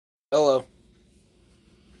Hello.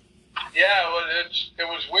 Yeah, well, it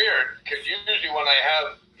was weird because usually when I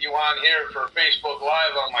have you on here for Facebook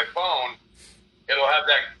Live on my phone, it'll have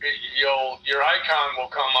your icon will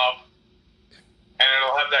come up and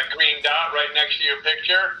it'll have that green dot right next to your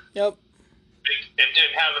picture. Yep. It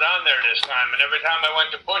didn't have it on there this time, and every time I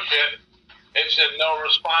went to push it, it said no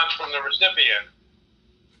response from the recipient.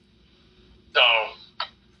 So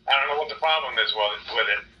I don't know what the problem is with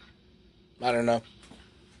it. I don't know.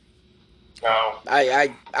 So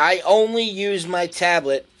I only use my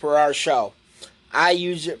tablet for our show. I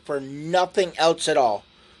use it for nothing else at all.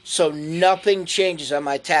 So nothing changes on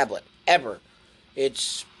my tablet ever. I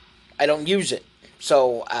don't use it.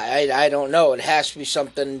 So I don't know. It has to be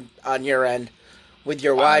something on your end with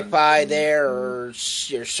your Wi-Fi there or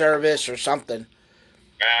your service or something.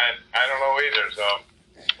 I don't know either. So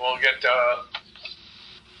we'll get.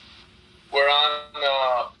 We're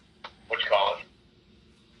on what you call it?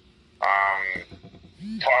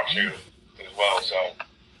 Talk to as well. So,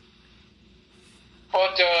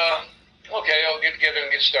 but okay, I'll get together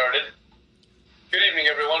and get started. Good evening,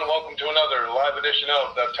 everyone. Welcome to another live edition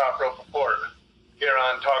of the Top Rope Report here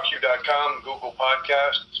on TalkShoe.com, Google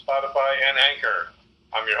Podcast, Spotify, and Anchor.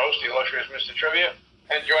 I'm your host, the illustrious Mr. Trivia,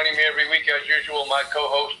 and joining me every week, as usual, my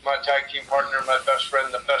co-host, my tag team partner, my best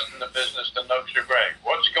friend, the best in the business, the Nugster Greg.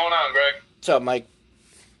 What's going on, Greg? What's up, Mike?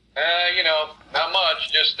 Not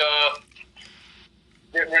much. Just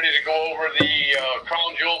getting ready to go over the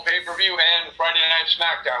Crown Jewel pay-per-view and Friday Night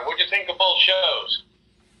SmackDown. What'd you think of both shows?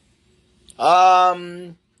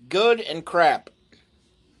 Good and crap.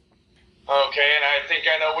 Okay, and I think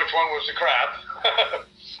I know which one was the crap.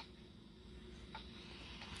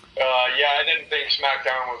 I didn't think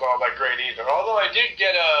SmackDown was all that great either. Although I did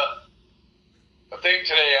get a thing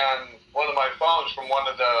today on one of my phones from one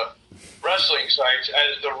of the wrestling sites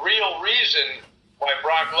as the real reason why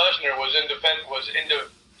Brock Lesnar was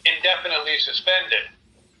indefinitely suspended.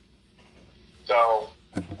 So,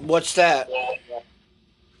 what's that?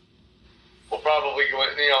 We'll probably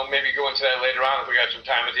maybe go into that later on if we got some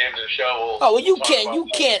time at the end of the show.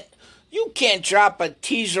 You can't drop a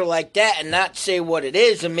teaser like that and not say what it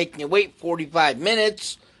is and make you wait 45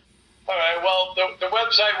 minutes. All right. Well, the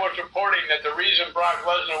website was reporting that the reason Brock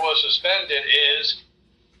Lesnar was suspended is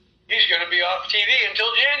he's going to be off TV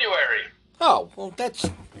until January. Oh, well,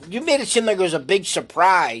 you made it seem like it was a big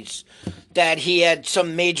surprise that he had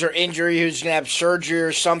some major injury, he was going to have surgery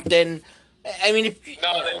or something. I mean,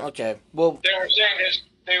 okay. Well, they were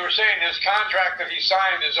saying his contract that he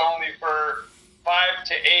signed is only for 5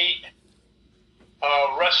 to 8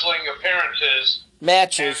 wrestling appearances,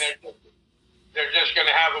 matches. And they're just going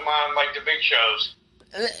to have him on like the big shows.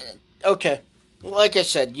 Okay, like I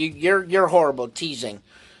said, you're horrible teasing,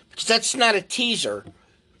 because that's not a teaser.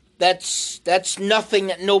 That's nothing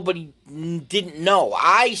that nobody didn't know.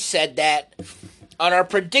 I said that on our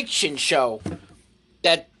prediction show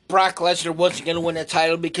that Brock Lesnar wasn't going to win the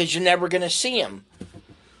title because you're never going to see him.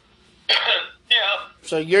 Yeah.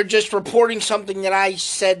 So you're just reporting something that I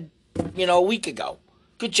said, a week ago.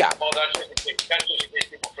 Good job. Well, that's just in case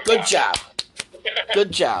people forgot. Good job.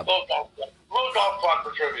 Good job. Little golf club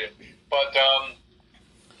for trivia. But,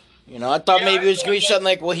 I thought maybe it was going to be something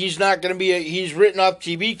like, well, he's not going to be, he's written off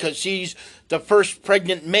TV because he's the first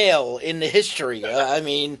pregnant male in the history,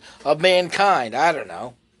 of mankind. I don't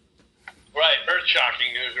know. Right,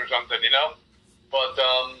 earth-shocking news or something, But,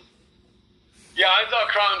 I thought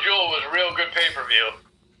Crown Jewel was a real good pay-per-view.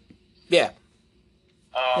 Yeah.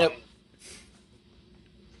 Yep.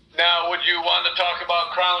 Now, would you want to talk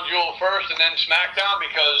about Crown Jewel first and then SmackDown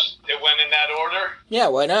because it went in that order? Yeah,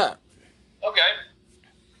 why not? Okay.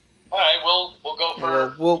 All right, we'll go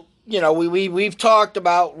for. We've talked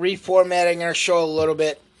about reformatting our show a little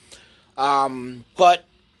bit, but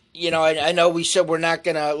I know we said we're not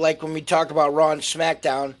gonna, like when we talk about Raw and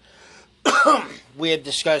SmackDown, we had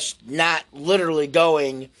discussed not literally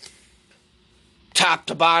going top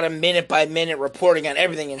to bottom, minute by minute, reporting on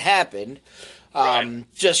everything that happened. Right.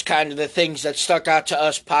 Just kind of the things that stuck out to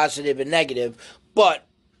us, positive and negative. But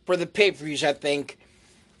for the pay-per-views, I think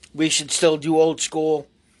we should still do old school.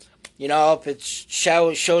 If it's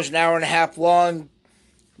show's an hour and a half long,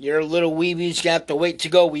 your little weebies gonna have to wait to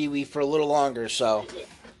go wee for a little longer. So.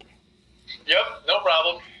 Yep, no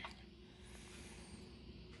problem.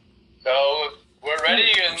 So we're ready.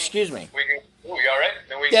 And excuse me. We all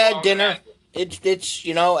right? Dinner. It's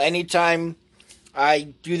anytime I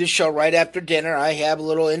do the show right after dinner, I have a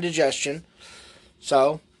little indigestion.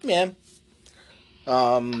 So yeah.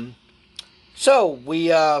 So we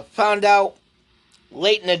found out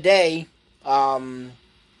late in the day.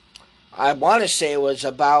 I want to say it was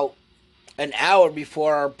about an hour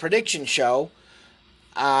before our prediction show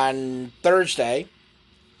on Thursday,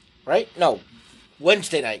 right? No,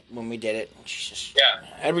 Wednesday night when we did it. Jesus. Yeah.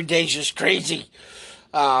 Every day's just crazy.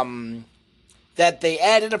 That they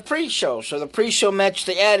added a pre-show. So the pre-show match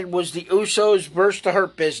they added was the Usos versus the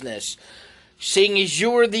Hurt Business. Seeing as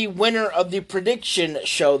you were the winner of the prediction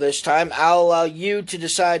show this time, I'll allow you to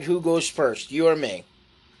decide who goes first, you or me.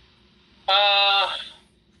 I'll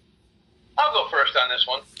go first on this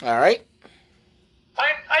one. All right.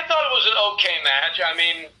 I thought it was an okay match. I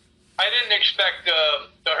mean, I didn't expect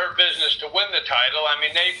the Hurt Business to win the title. I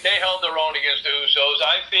mean, they held their own against the Usos.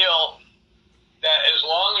 I feel that as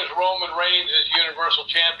long as Roman Reigns is Universal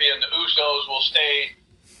Champion, the Usos will stay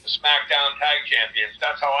the SmackDown Tag Champions.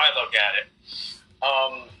 That's how I look at it.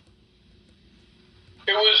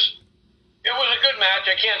 It was a good match.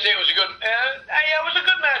 I can't say it was a good. It was a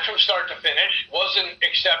good match from start to finish. Wasn't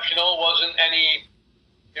exceptional. Wasn't any,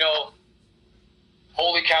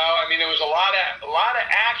 holy cow. I mean, there was a lot of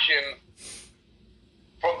action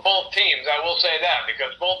from both teams. I will say that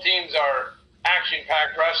because both teams are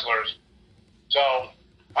action-packed wrestlers. So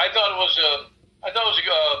I thought it was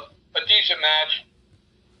a decent match.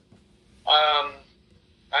 I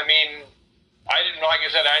mean, like I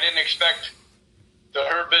said, I didn't expect the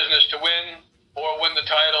Hurt Business to win or win the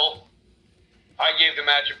title. I gave the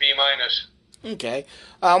match a B-. Okay.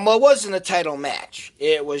 Well, it wasn't a title match.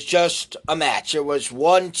 It was just a match. It was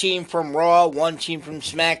one team from Raw, one team from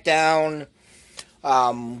SmackDown.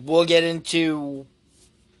 We'll get into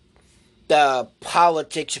the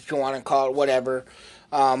politics, if you want to call it whatever,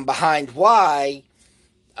 behind why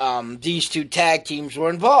these two tag teams were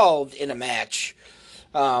involved in a match,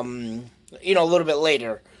 a little bit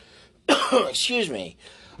later. Excuse me.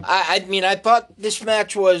 I mean, I thought this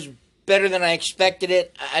match was better than I expected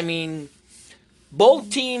it. I mean, both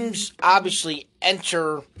teams obviously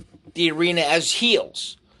enter the arena as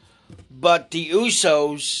heels, but the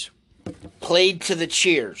Usos played to the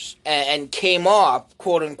cheers and came off,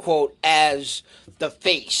 quote unquote, as the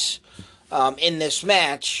face in this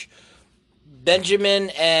match. Benjamin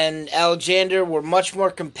and Alexander were much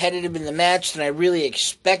more competitive in the match than I really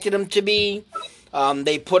expected them to be.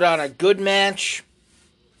 They put on a good match.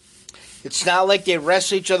 It's not like they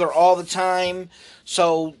wrestle each other all the time.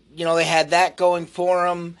 So, they had that going for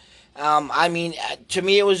them. I mean, to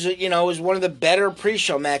me, it was one of the better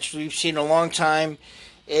pre-show matches we've seen in a long time.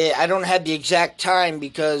 I don't have the exact time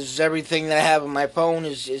because everything that I have on my phone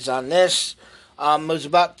is on this. It was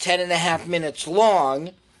about 10.5 minutes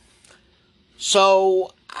long.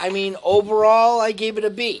 So, I mean, overall, I gave it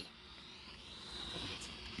a B.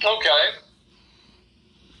 Okay.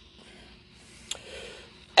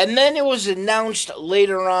 And then it was announced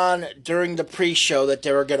later on during the pre-show that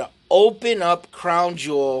they were going to open up Crown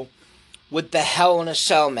Jewel with the Hell in a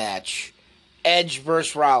Cell match, Edge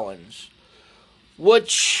versus Rollins.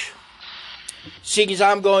 Which, seeing as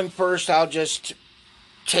I'm going first, I'll just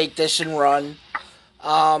take this and run.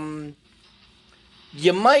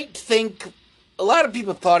 You might think, a lot of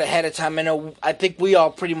people thought ahead of time, I think we all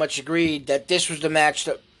pretty much agreed that this was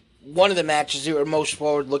one of the matches they were most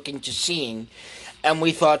forward looking to seeing. And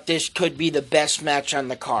we thought this could be the best match on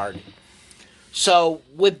the card. So,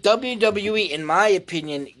 with WWE, in my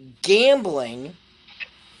opinion, gambling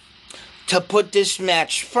to put this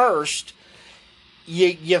match first,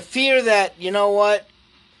 you fear that,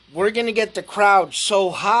 we're going to get the crowd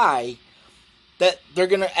so high that they're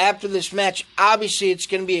going to, after this match, obviously it's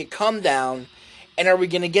going to be a come down, and are we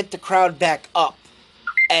going to get the crowd back up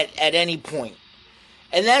at any point?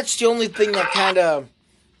 And that's the only thing that kind of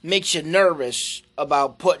makes you nervous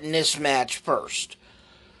about putting this match first.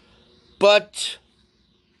 But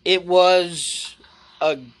it was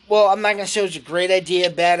I'm not going to say it was a great idea,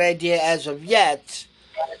 bad idea as of yet,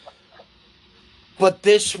 but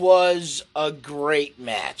this was a great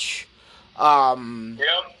match. Yep.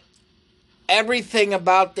 Everything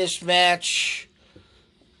about this match,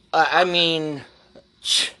 I mean,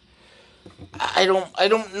 I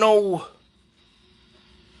don't know.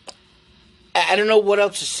 I don't know what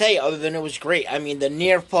else to say other than it was great. I mean, the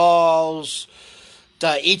near falls,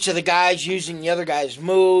 each of the guys using the other guy's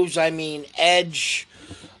moves. I mean, Edge,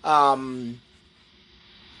 curb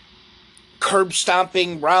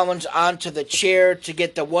stomping Rollins onto the chair to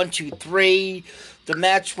get the 1, 2, 3. The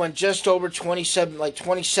match went just over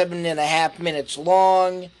 27.5 minutes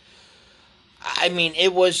long. I mean,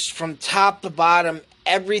 it was from top to bottom.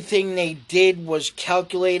 Everything they did was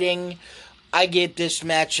calculating. I gave this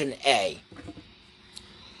match an A.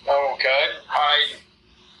 Okay.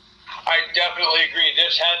 I definitely agree.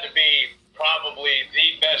 This had to be probably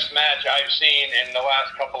the best match I've seen in the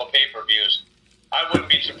last couple of pay-per-views. I wouldn't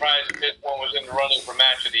be surprised if this one was in the running for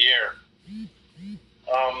match of the year.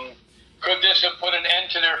 Could this have put an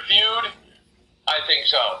end to their feud? I think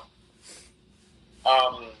so.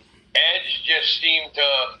 Edge just seemed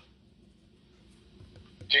to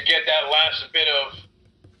get that last bit of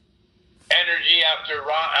energy after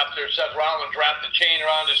Seth Rollins wrapped the chain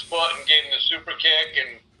around his foot and gave him the super kick,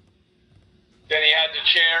 and then he had the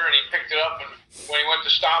chair and he picked it up, and when he went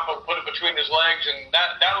to stomp him, put it between his legs, and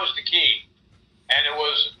that was the key. And it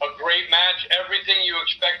was a great match. Everything you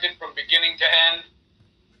expected from beginning to end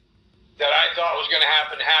that I thought was going to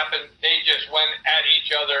happen happened. They just went at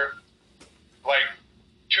each other like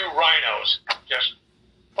two rhinos, just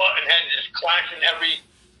butting heads, just clashing every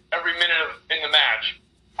minute in the match.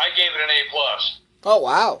 I gave it an A+. Oh,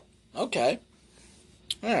 wow. Okay.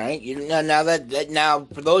 All right. Now,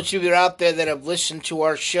 for those of you that are out there that have listened to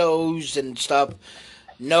our shows and stuff,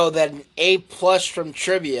 know that an A+ from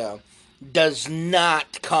Trivia does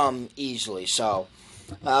not come easily. So,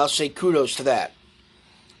 I'll say kudos to that.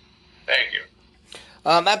 Thank you.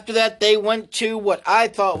 After that, they went to what I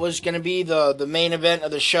thought was going to be the main event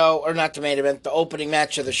of the show, or not the main event, the opening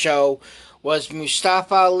match of the show, was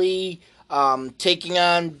Mustafa Ali taking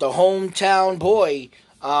on the hometown boy,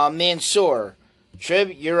 Mansoor.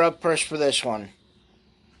 Triv, you're up first for this one.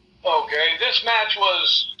 Okay, this match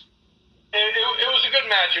was it was a good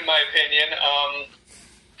match in my opinion.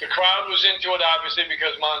 The crowd was into it obviously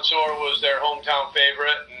because Mansoor was their hometown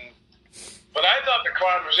favorite, but I thought the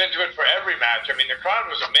crowd was into it for every match. I mean, the crowd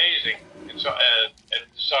was amazing at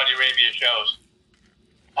Saudi Arabia shows.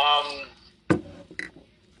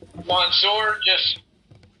 Mansoor just,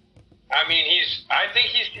 I mean, I think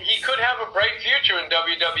he could have a bright future in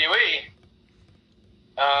WWE.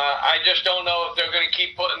 I just don't know if they're going to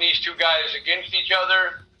keep putting these two guys against each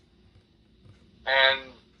other and,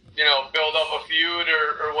 build up a feud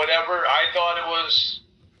or whatever. I thought it was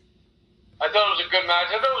a good match.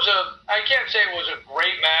 I can't say it was a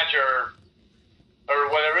great match or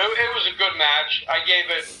whatever. It was a good match. I gave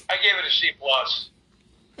it a C+.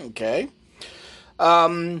 Okay. I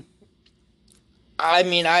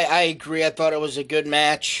mean, I agree. I thought it was a good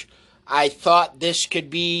match. I thought this could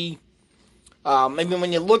be,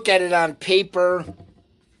 when you look at it on paper,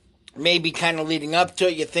 maybe kind of leading up to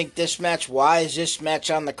it, you think this match, why is this match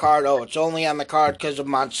on the card? Oh, it's only on the card because of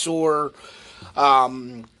Mansoor.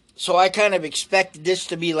 So I kind of expected this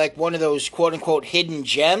to be like one of those quote-unquote hidden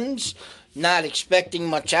gems, not expecting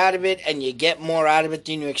much out of it, and you get more out of it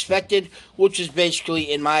than you expected, which is basically,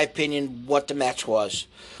 in my opinion, what the match was.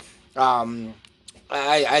 I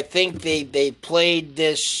think they played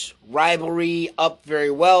this rivalry up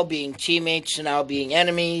very well, being teammates and now being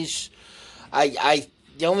enemies.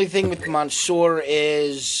 The only thing with Mansoor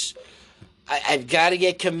is I've got to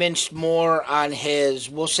get convinced more on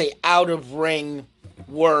his, we'll say, out-of-ring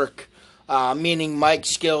work, meaning mic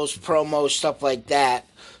skills, promos, stuff like that,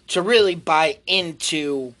 to really buy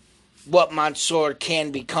into what Mansoor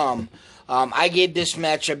can become. I gave this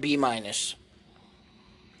match a B-. Okay.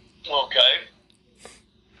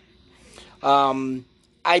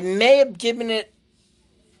 I may have given it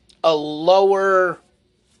a lower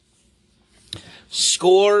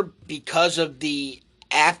score because of the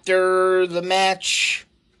after the match,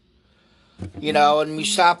 and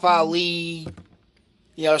Mustafa Ali,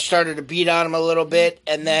 started to beat on him a little bit,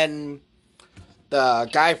 and then the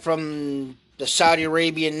guy from the Saudi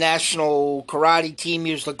Arabian national karate team,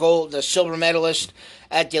 he was the silver medalist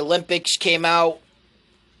at the Olympics, came out.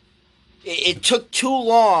 It took too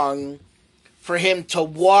long for him to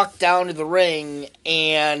walk down to the ring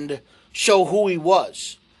and show who he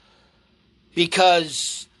was.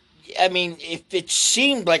 Because, if it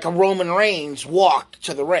seemed like a Roman Reigns walked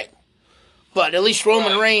to the ring. But at least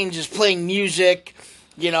Roman Reigns is playing music,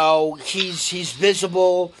 he's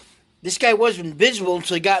visible. This guy wasn't visible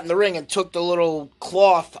until he got in the ring and took the little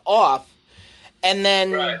cloth off. And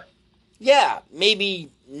then, maybe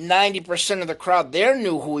 90% of the crowd there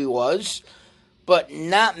knew who he was. But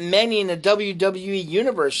not many in the WWE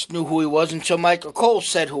universe knew who he was until Michael Cole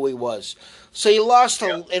said who he was. So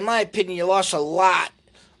in my opinion, you lost a lot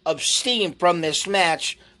of steam from this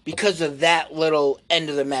match because of that little end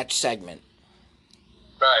of the match segment.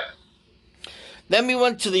 Right. Then we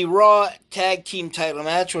went to the Raw Tag Team title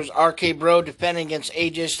match, which was RK Bro defending against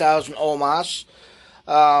AJ Styles and Omos.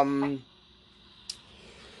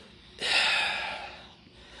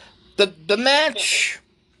 The match,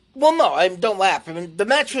 well, no, don't laugh. The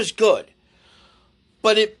match was good,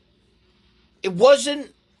 but it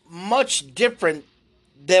wasn't much different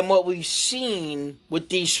than what we've seen with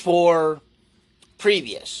these four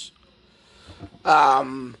previous.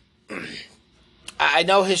 I I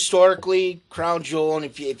know historically Crown Jewel, and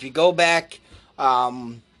if you go back,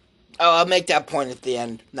 I'll make that point at the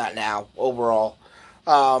end, not now. Overall,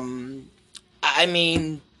 I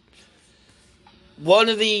mean, one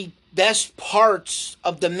of the best parts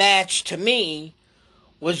of the match to me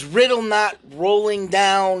was Riddle not rolling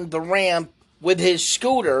down the ramp with his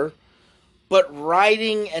scooter, but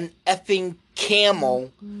riding an effing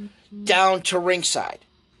camel down to ringside.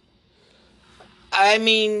 I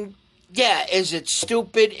mean, yeah, is it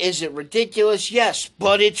stupid? Is it ridiculous? Yes,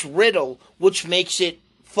 but it's Riddle, which makes it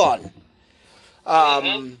fun.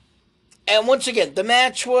 And once again, the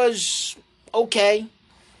match was okay.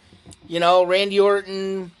 You know, Randy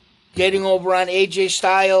Orton getting over on AJ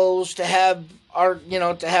Styles to have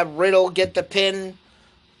to have Riddle get the pin.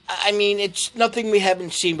 I mean, it's nothing we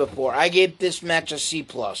haven't seen before. I gave this match a C+.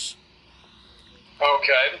 Okay.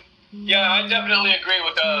 Yeah, I definitely agree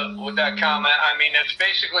with that comment. I mean, it's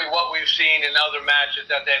basically what we've seen in other matches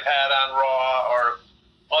that they've had on Raw or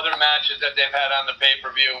other matches that they've had on the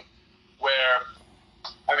pay-per-view where,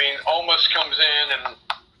 I mean, Omos comes in and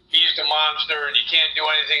he's the monster and you can't do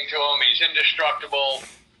anything to him. He's indestructible.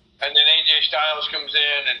 And then AJ Styles comes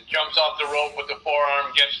in and jumps off the rope with the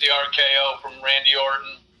forearm, gets the RKO from Randy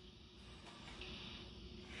Orton.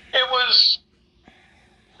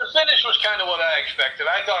 The finish was kind of what I expected.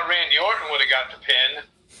 I thought Randy Orton would have got the pin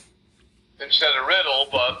instead of Riddle,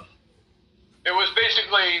 but it was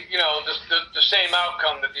basically, the same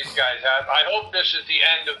outcome that these guys have. I hope this is the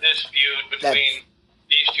end of this feud between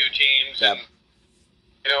these two teams and,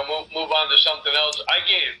 move on to something else. I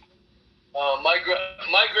gave my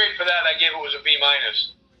grade for that, I gave it was a B-.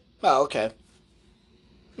 Oh, okay.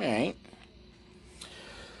 All right.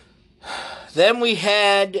 Then we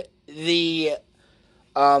had the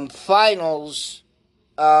finals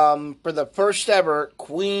for the first ever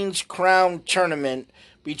Queen's Crown tournament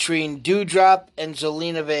between Doudrop and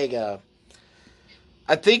Zelina Vega.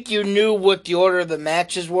 I think you knew what the order of the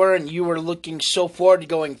matches were, and you were looking so forward to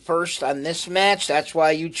going first on this match. That's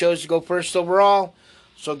why you chose to go first overall.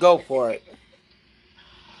 So go for it.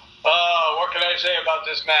 What can I say about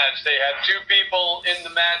this match? They had two people in the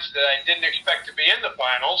match that I didn't expect to be in the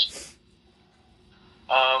finals.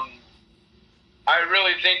 I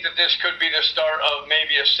really think that this could be the start of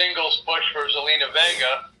maybe a singles push for Zelina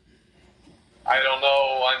Vega. I don't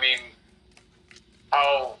know, I mean,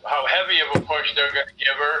 how heavy of a push they're going to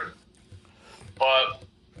give her. But,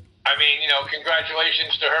 I mean,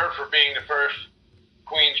 congratulations to her for being the first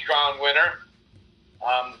Queen's Crown winner.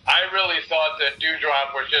 I really thought that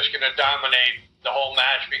Doudrop was just going to dominate the whole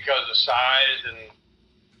match because of size, and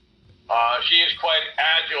she is quite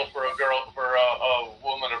agile for a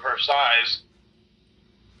woman of her size.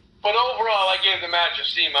 But overall, I gave the match a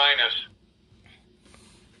C-.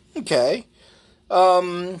 Okay.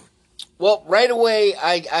 Well, right away,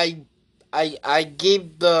 I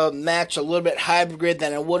gave the match a little bit higher grade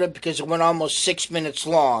than I would have because it went almost 6 minutes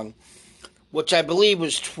long, which I believe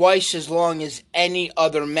was twice as long as any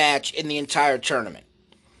other match in the entire tournament.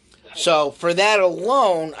 So for that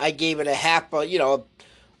alone, I gave it a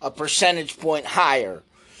percentage point higher.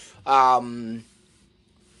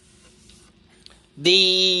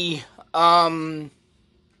 The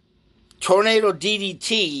Tornado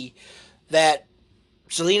DDT that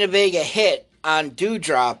Zelina Vega hit on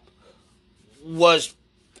Doudrop was,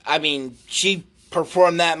 I mean, she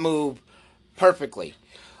performed that move perfectly.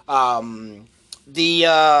 The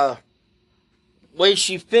way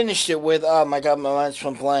she finished it with, oh my god, my mind's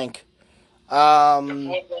went blank.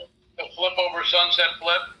 The flip over sunset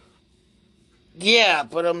flip? Yeah,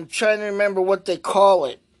 but I'm trying to remember what they call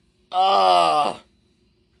it. Oh,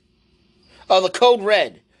 the Code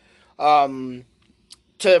Red.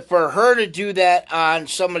 For her to do that on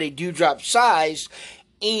somebody Doudrop's size,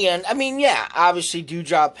 and I mean, yeah, obviously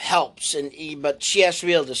Doudrop helps, but she has to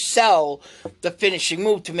be able to sell the finishing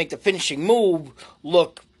move to make the finishing move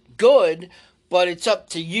look good. But it's up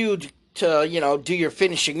to you to do your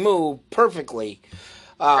finishing move perfectly.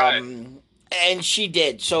 Right. And she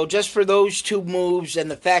did. So just for those two moves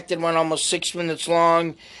and the fact that it went almost 6 minutes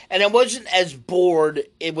long, and I wasn't as bored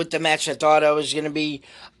with the match I thought I was going to be,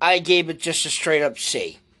 I gave it just a straight up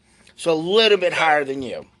C. So a little bit higher than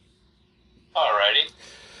you. Alrighty.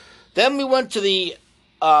 Then we went to the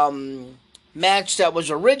match that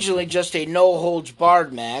was originally just a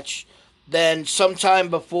no-holds-barred match. Then sometime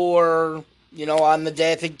before, on the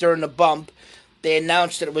day, I think during the bump, they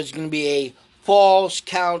announced that it was going to be a Falls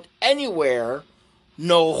Count Anywhere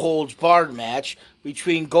no-holds-barred match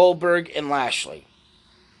between Goldberg and Lashley.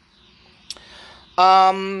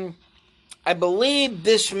 I believe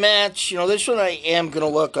this match, this one I am going to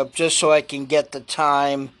look up just so I can get the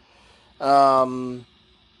time.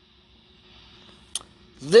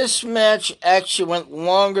 This match actually went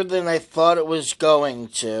longer than I thought it was going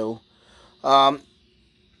to. Nope.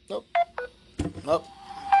 Nope.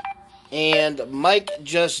 And Mike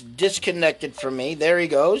just disconnected from me. There he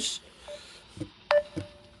goes.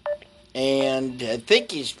 And I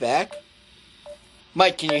think he's back.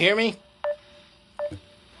 Mike, can you hear me?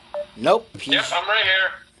 Nope. Yep, I'm right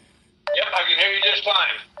here. Yep, I can hear you just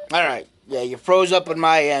fine. All right. Yeah, you froze up on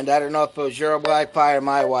my end. I don't know if it was your Wi-Fi or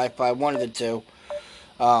my Wi-Fi. One of the two.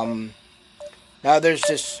 Now there's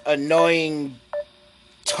this annoying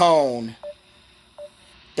tone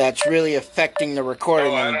that's really affecting the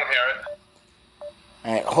recording. Oh, I don't hear it.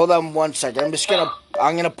 All right, hold on one second.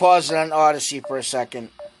 I'm gonna pause it on Odyssey for a second.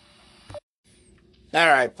 All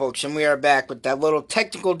right, folks, and we are back with that little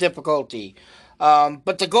technical difficulty.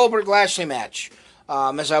 But the Goldberg-Lashley match,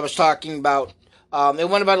 as I was talking about, it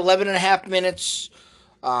went about 11 and a half minutes.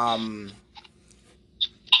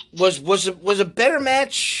 Was a better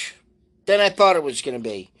match than I thought it was going to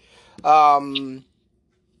be.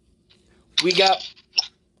 We got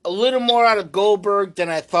a little more out of Goldberg than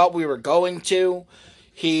I thought we were going to.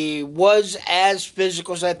 He was as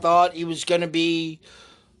physical as I thought he was going to be,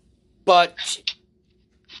 but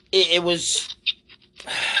it was...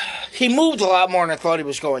 He moved a lot more than I thought he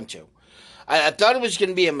was going to. I thought it was going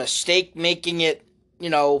to be a mistake making it,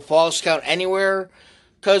 false count anywhere.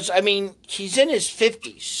 Because, he's in his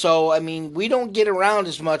 50s. So, we don't get around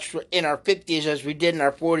as much in our 50s as we did in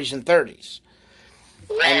our 40s and 30s.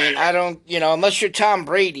 I don't, unless you're Tom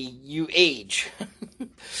Brady, you age.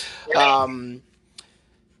 Coming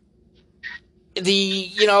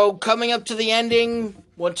up to the ending,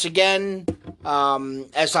 once again,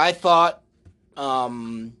 as I thought,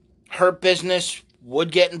 Hurt Business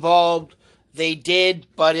would get involved. They did,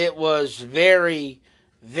 but it was very,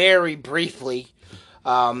 very briefly.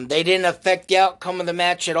 They didn't affect the outcome of the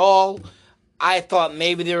match at all. I thought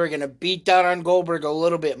maybe they were going to beat down on Goldberg a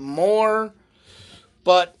little bit more,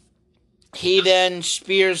 but he then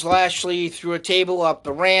spears Lashley through a table up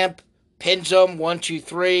the ramp, pins him, 1, 2,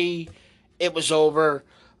 3. It was over.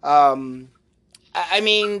 For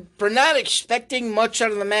not expecting much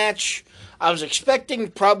out of the match, I was expecting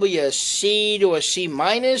probably a C to a C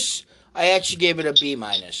minus. I actually gave it a B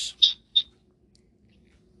minus.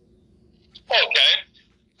 Okay.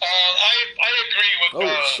 I agree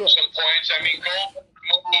with some points. Goldberg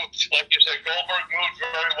moved, like you said, Goldberg moved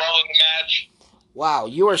very well in the match. Wow,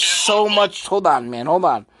 you are so much... Hold on, man, hold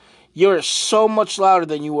on. You are so much louder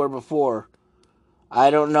than you were before. I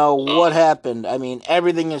don't know what happened.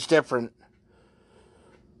 Everything is different.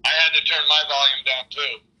 I had to turn my volume down,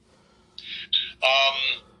 too.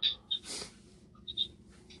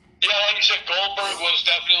 Like you said, Goldberg was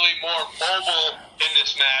definitely more mobile in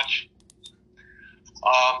this match.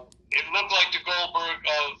 It looked like the Goldberg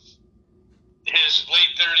of his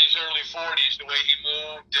late 30s, early 40s, the way he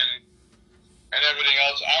moved and everything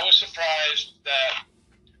else. I was surprised that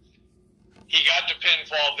he got the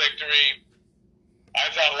pinfall victory. I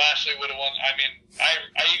thought Lashley would have won. I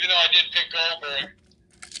even though I did pick Goldberg,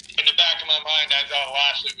 in the back of my mind, I thought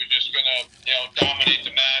Lashley was just going to, dominate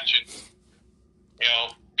the match and,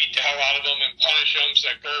 beat the hell out of him and punish him, so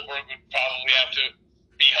that Goldberg would probably have to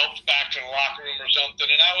be helped back to the locker room or something.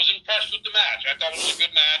 And I was impressed with the match. I thought it was a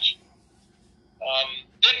good match.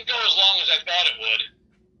 Didn't go as long as I thought it would.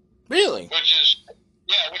 Really? Which is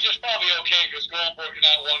probably okay because Goldberg's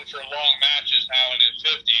not one for long matches now in his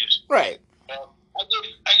 50s. Right.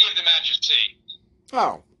 I give the match a C.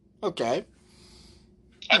 Oh, okay.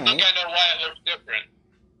 I think I know why it looks different.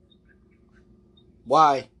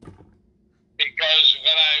 Why? Because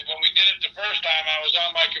when we did it the first time, I was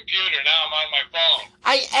on my computer. Now I'm on my phone.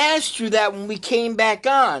 I asked you that when we came back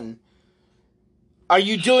on. Are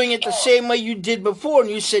you doing it the same way you did before?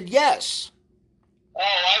 And you said yes. Oh,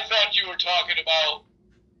 I thought you were talking about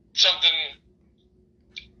something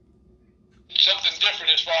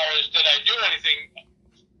different as far as did I do anything.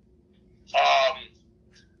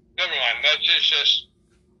 Never mind. That's just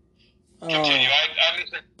continue.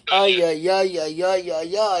 Ay.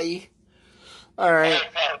 All right.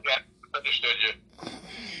 I understood you.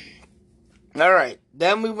 All right.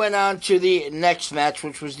 Then we went on to the next match,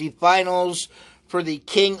 which was the finals for the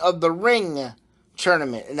King of the Ring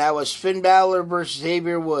tournament, and that was Finn Balor versus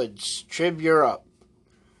Xavier Woods. Triv, you're up.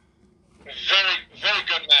 Very, very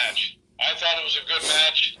good match. I thought it was a good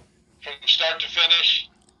match from start to finish.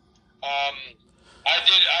 I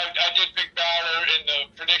did pick Balor in the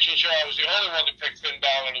prediction show. I was the only one to pick Finn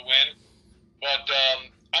Balor to win, but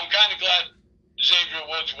I'm kind of glad Xavier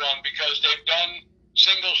Woods won because they've done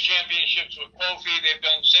singles championships with Kofi. They've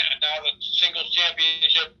done now the singles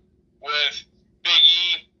championship with Big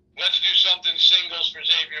E. Let's do something singles for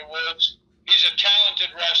Xavier Woods. He's a talented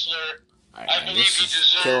wrestler. Right, I believe he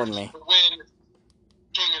deserves to win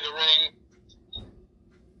King of the Ring.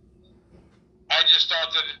 I just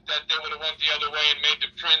thought that they would have went the other way and made the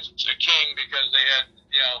Prince a king because they had,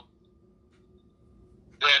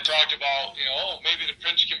 they had talked about, maybe the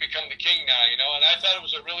Prince can become the king now, and I thought it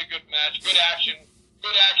was a really good match, good action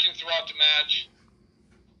throughout the match.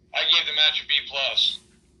 I gave the match a B+.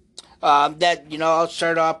 I'll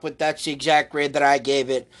start off with that's the exact grade that I gave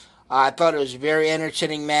it. I thought it was a very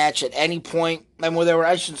entertaining match at any point.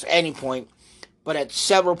 I shouldn't say any point, but at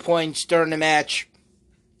several points during the match,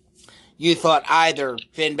 you thought either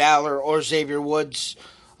Finn Balor or Xavier Woods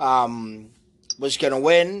was going to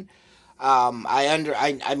win. I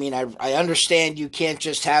understand you can't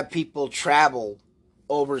just have people travel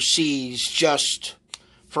overseas just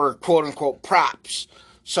for quote unquote props.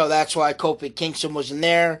 So that's why Kofi Kingston wasn't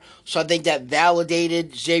there. So I think that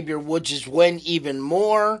validated Xavier Woods' win even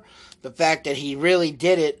more. The fact that he really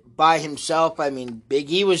did it by himself.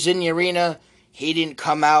 Big E was in the arena. He didn't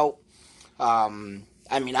come out.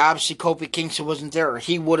 Obviously Kofi Kingston wasn't there, or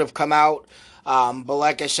he would have come out. But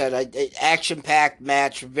like I said, action-packed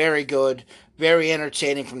match, very good, very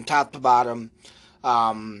entertaining from top to bottom. The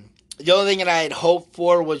only thing that I had hoped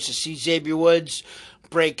for was to see Xavier Woods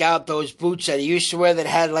break out those boots that he used to wear that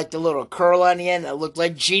had like the little curl on the end that looked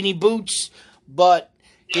like genie boots, but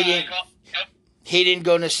he didn't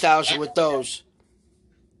go nostalgia with those.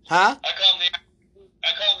 Huh? I call them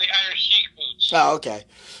the Iron Sheik boots. Oh, okay.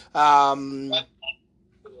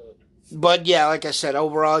 But yeah, like I said,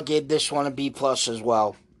 overall I gave this one a B+ as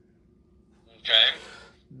well. Okay.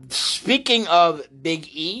 Speaking of Big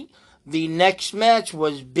E, the next match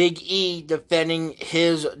was Big E defending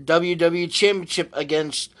his WWE Championship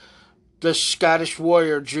against the Scottish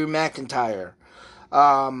Warrior, Drew McIntyre.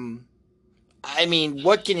 What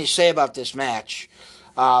can you say about this match?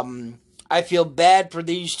 I feel bad for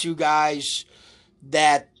these two guys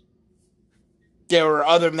that there were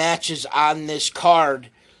other matches on this card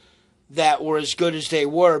that were as good as they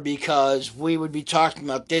were, because we would be talking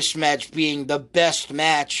about this match being the best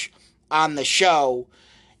match on the show,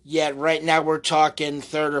 yet right now we're talking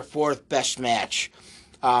third or fourth best match.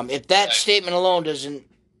 If that statement alone doesn't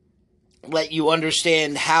let you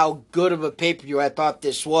understand how good of a pay-per-view I thought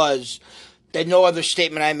this was, then no other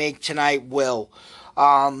statement I make tonight will.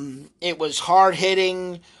 It was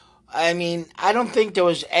hard-hitting. I don't think there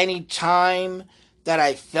was any time that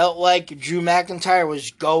I felt like Drew McIntyre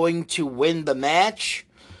was going to win the match,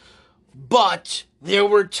 but there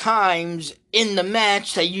were times in the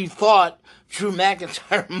match that you thought Drew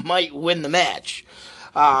McIntyre might win the match.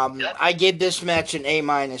 I gave this match an A-.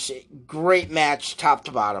 Great match, top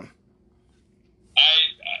to bottom.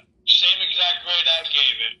 Same exact grade I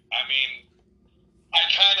gave it. I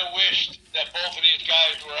kind of wished that both of these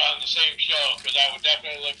guys were on the same show, because I would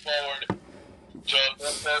definitely look forward to more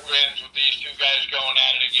programs with these two guys going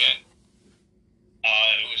at it again.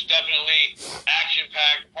 It was definitely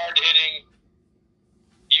action-packed, hard-hitting.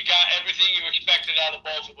 You got everything you expected out of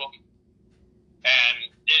both of them. And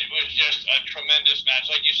it was just a tremendous match.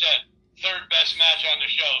 Like you said, third best match on the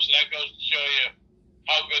show. So that goes to show you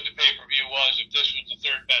how good the pay-per-view was if this was the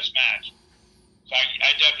third best match. So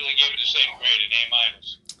I definitely gave it the same grade, an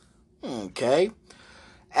A-. Okay.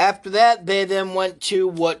 After that, they then went to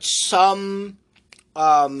what some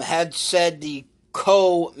had said the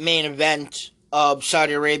co-main event of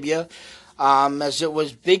Saudi Arabia, as it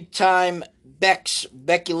was big-time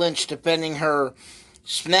Becky Lynch defending her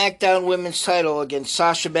SmackDown Women's title against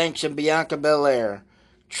Sasha Banks and Bianca Belair.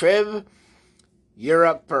 Triv, you're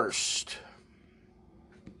up first.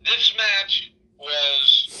 This match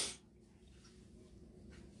was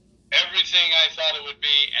everything I thought it would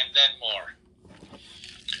be, and then more.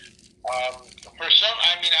 I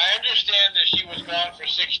understand that she was gone for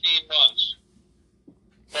 16 months,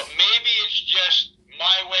 but maybe it's just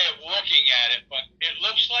my way of looking at it, but it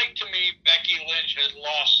looks like to me Becky Lynch has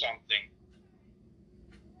lost something.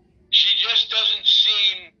 She just doesn't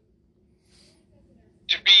seem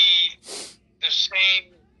to be the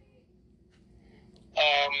same,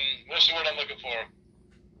 what's the word I'm looking for?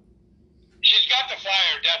 She's got the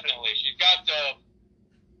fire, definitely. She's definitely,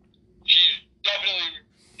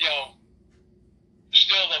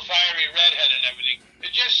 still the fiery redhead and everything.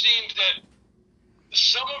 It just seems that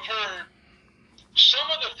some of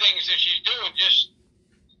the things that she's doing just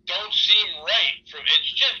don't seem right.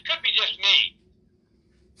 It could be just me.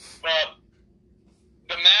 But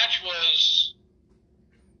the match was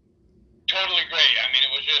totally great.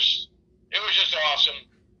 It was just awesome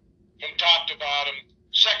from top to bottom.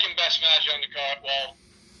 Second best match on the card. Well,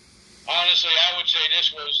 honestly, I would say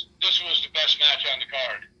this was the best match on the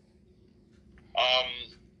card.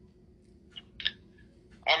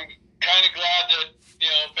 I'm kind of glad that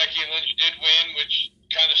Becky Lynch did win, which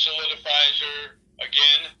kind of solidifies her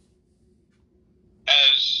again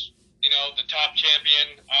as the top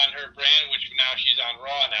champion on her brand. Which now she's on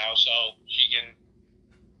Raw now, so she can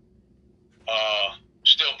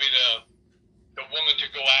still be the woman to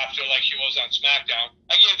go after like she was on SmackDown.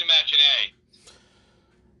 I gave the match an A.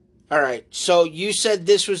 All right, so you said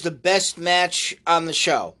this was the best match on the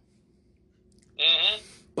show. Mm-hmm.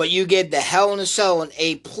 But you gave the Hell in a Cell an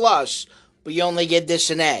A+, but you only gave this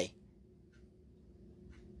an A.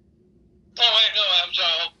 Oh, wait, no, I'm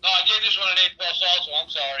sorry. No, I gave this one an A+ also. I'm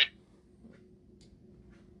sorry.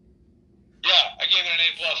 Yeah, I gave it an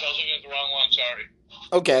A+. I was looking at the wrong one. Sorry.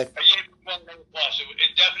 Okay. I gave it an A+.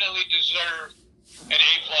 It definitely deserved an A+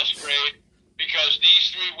 grade because these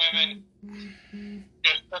three women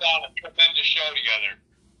just put on a tremendous show together.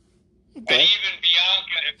 Okay. And even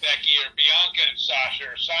Bianca and Becky, or Bianca and Sasha,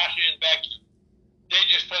 or Sasha and Becky, they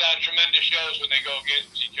just put on tremendous shows when they go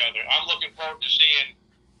against each other. I'm looking forward to seeing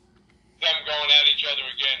them going at each other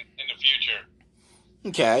again in the future.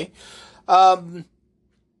 Okay.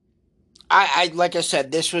 I like I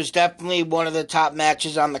said, this was definitely one of the top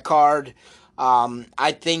matches on the card.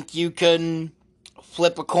 I think you can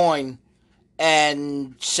flip a coin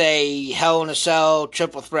and say Hell in a Cell,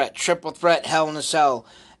 Triple Threat, Hell in a Cell,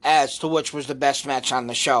 as to which was the best match on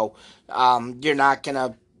the show. You're not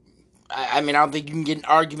gonna. I don't think you can get an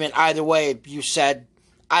argument either way if you said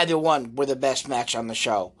either one were the best match on the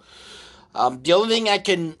show. The only thing I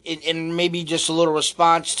can, and maybe just a little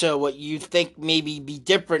response to what you think maybe be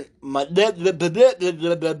different,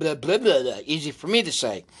 easy for me to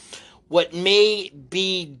say. What may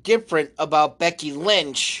be different about Becky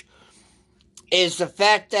Lynch is the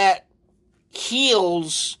fact that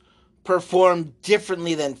heels perform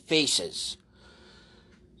differently than faces.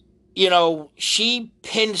 She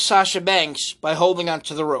pinned Sasha Banks by holding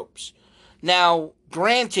onto the ropes. Now,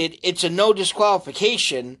 granted, it's a no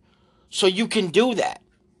disqualification, so you can do that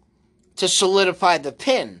to solidify the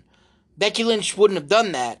pin. Becky Lynch wouldn't have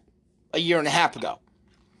done that a year and a half ago.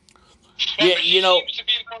 But she seems to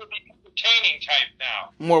be more of the entertaining type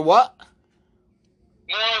now. More what?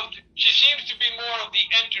 She seems to be more of the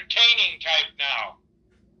entertaining type now.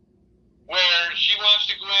 Where she wants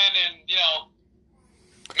to go in and,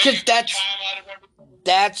 make a good time out of everything.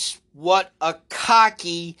 That's what a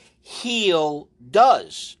cocky heel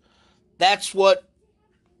does. That's what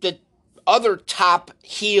the other top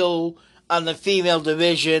heel on the female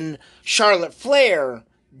division, Charlotte Flair,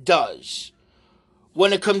 does.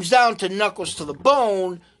 When it comes down to knuckles to the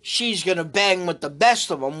bone, she's going to bang with the best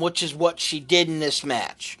of them, which is what she did in this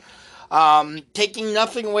match. Taking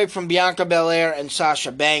nothing away from Bianca Belair and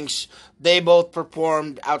Sasha Banks, they both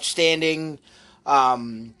performed outstanding.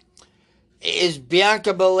 Is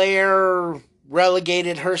Bianca Belair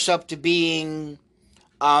relegated herself to being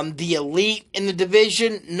the elite in the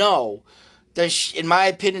division? No. In my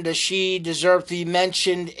opinion, does she deserve to be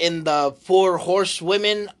mentioned in the 4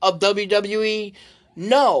 horsewomen of WWE?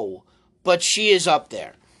 No. But she is up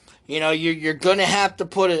there. You're going to have to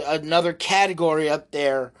put another category up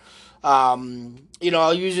there.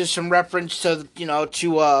 I'll use this in reference to,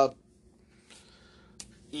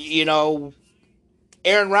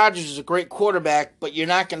 Aaron Rodgers is a great quarterback, but you're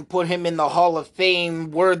not going to put him in the Hall of Fame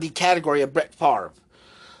worthy category of Brett Favre.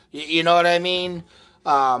 You know what I mean?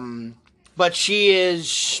 But she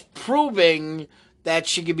is proving that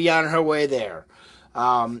she could be on her way there.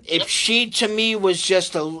 If she, to me, was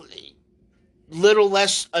just a little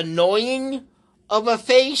less annoying of a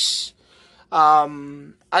face,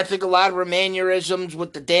 I think a lot of her mannerisms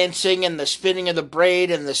with the dancing and the spinning of the braid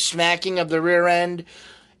and the smacking of the rear end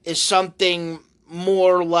is something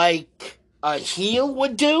more like a heel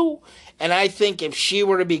would do. And I think if she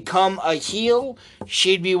were to become a heel,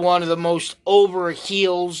 she'd be one of the most over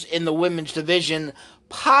heels in the women's division,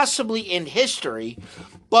 possibly in history.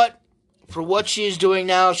 But for what she is doing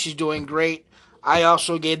now, she's doing great. I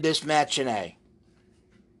also gave this match an A.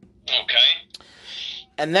 Okay.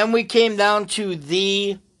 And then we came down to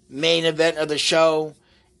the main event of the show.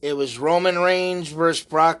 It was Roman Reigns versus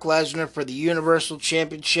Brock Lesnar for the Universal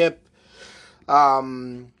Championship.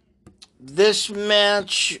 This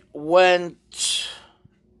match went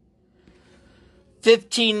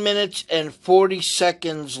 15 minutes and 40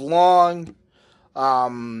 seconds long.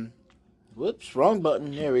 Whoops, wrong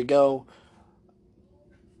button. There we go.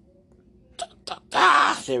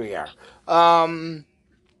 There we are. And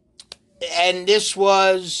this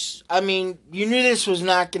was, you knew this was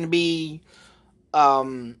not going to be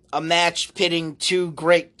a match pitting two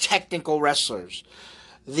great technical wrestlers.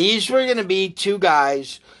 These were going to be two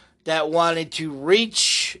guys that wanted to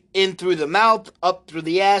reach in through the mouth, up through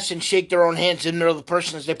the ass, and shake their own hands in the middle of the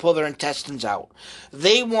person as they pull their intestines out.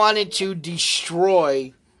 They wanted to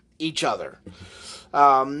destroy each other.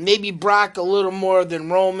 Maybe Brock a little more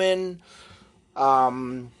than Roman.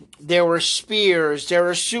 There were spears, there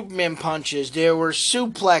were Superman punches, there were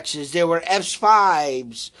suplexes, there were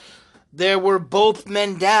F5s. There were both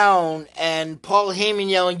men down, and Paul Heyman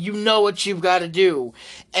yelling, "You know what you've got to do,"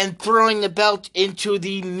 and throwing the belt into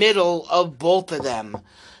the middle of both of them,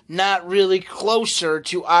 not really closer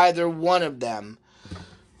to either one of them.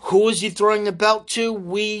 Who is he throwing the belt to?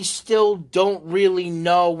 We still don't really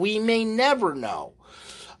know. We may never know.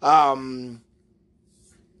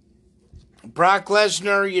 Brock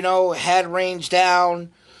Lesnar, had Reigns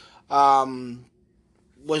down.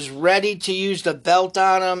 Was ready to use the belt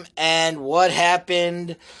on him, and what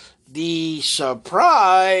happened? The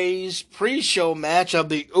surprise pre-show match of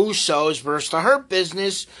the Usos versus the Hurt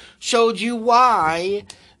Business showed you why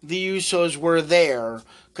the Usos were there,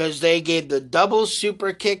 because they gave the double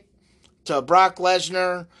super kick to Brock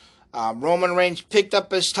Lesnar. Roman Reigns picked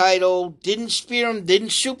up his title, didn't spear him,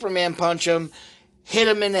 didn't Superman punch him, hit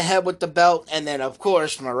him in the head with the belt, and then, of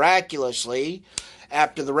course, miraculously,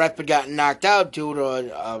 after the ref had gotten knocked out due to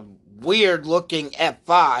a weird-looking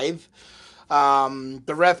F5,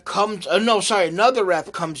 another ref comes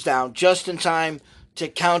down just in time to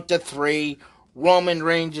count to 3. Roman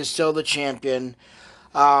Reigns is still the champion.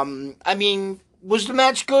 Was the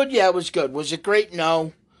match good? Yeah, it was good. Was it great?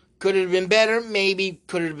 No. Could it have been better? Maybe.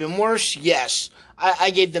 Could it have been worse? Yes.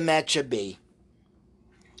 I gave the match a B.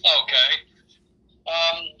 Okay.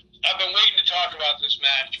 I've been waiting to talk about this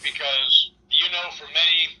match because, for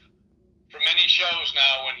many shows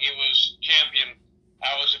now when he was champion,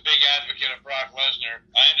 I was a big advocate of Brock Lesnar.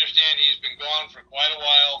 I understand he's been gone for quite a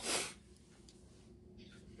while,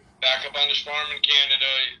 back up on his farm in Canada.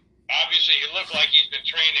 Obviously, he looked like he's been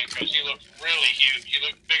training because he looked really huge. He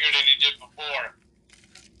looked bigger than he did before.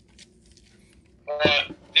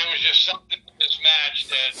 But there was just something in this match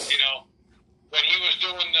that, when he was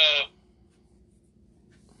doing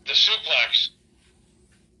the suplex,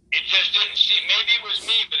 it just didn't seem, maybe it was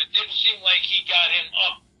me, but it didn't seem like he got him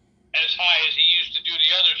up as high as he used to do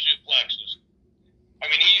the other suplexes.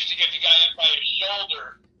 I mean, he used to get the guy up by his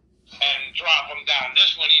shoulder and drop him down.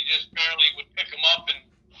 This one, he just barely would pick him up and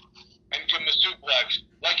give him a suplex.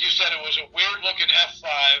 Like you said, it was a weird-looking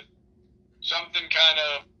F5. Something it kind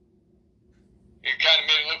of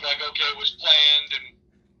made it look like, okay, it was planned, and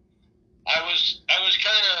I was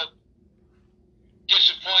kind of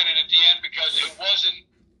disappointed at the end because it wasn't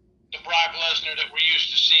the Brock Lesnar that we're used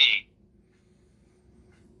to seeing.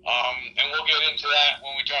 And we'll get into that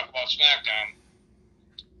when we talk about SmackDown.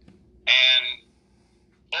 And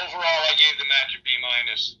overall, I gave the match a B-.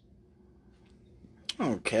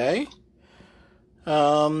 Okay.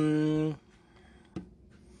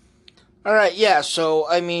 Alright, yeah, so,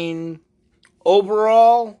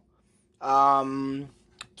 overall, do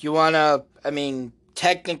you want to,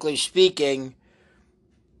 technically speaking,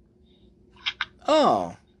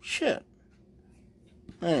 oh, shit.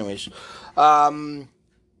 Anyways, going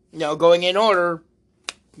in order,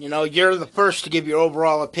 you're the first to give your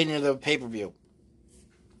overall opinion of the pay-per-view.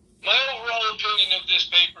 My overall opinion of this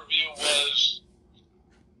pay-per-view was,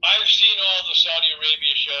 I've seen all the Saudi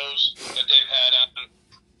Arabia shows that they've had on.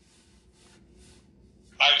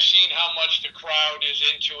 I've seen how much the crowd is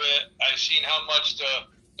into it. I've seen how much the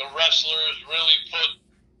wrestlers really put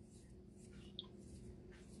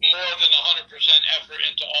more than 100% effort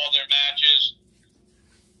into all their matches.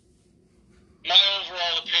 My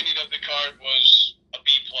overall opinion of the card was a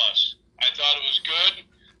B+. I thought it was good.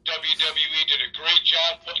 WWE did a great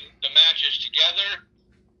job putting the matches together.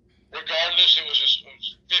 Regardless, it was a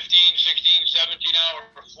 15, 16,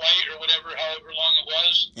 17-hour flight or whatever, however long it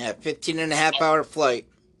was. Yeah, 15-and-a-half-hour flight.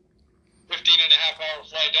 15-and-a-half-hour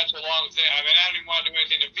flight, that's a long thing. I don't even want to do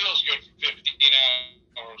anything that feels good for 15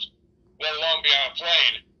 hours, let alone be on a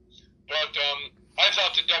plane. But I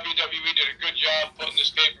thought the WWE did a good job putting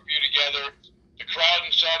this pay-per-view together. The crowd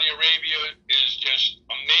in Saudi Arabia is just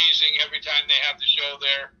amazing every time they have the show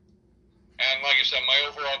there. And like I said, my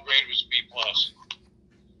overall grade was a B+.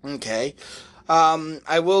 Okay.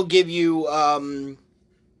 I will give you I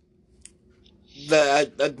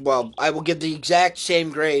will give the exact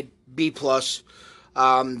same grade, B+.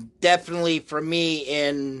 Definitely for me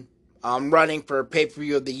in running for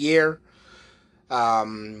pay-per-view of the year.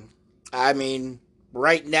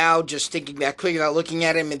 right now, just thinking back quick without looking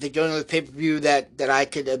at him, and the only pay-per-view that I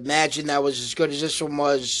could imagine that was as good as this one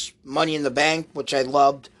was Money in the Bank, which I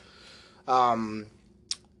loved. I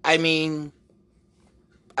mean,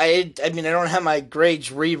 I don't have my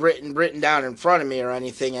grades written down in front of me or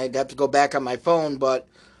anything. I'd have to go back on my phone, but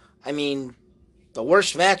I mean, the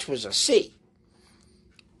worst match was a C.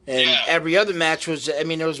 And every other match was, I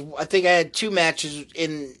mean, I think I had 2 matches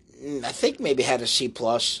I think maybe had a C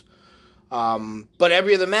plus. But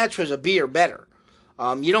every other match was a B or better.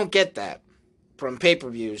 You don't get that from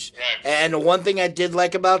pay-per-views. Right. And the one thing I did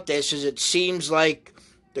like about this is it seems like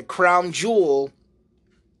the crown jewel,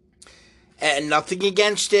 and nothing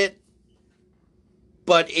against it,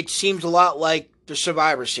 but it seems a lot like the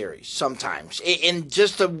Survivor Series sometimes. In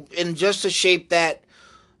just a shape that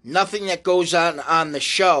nothing that goes on the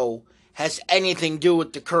show has anything to do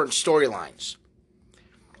with the current storylines.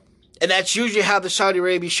 And that's usually how the Saudi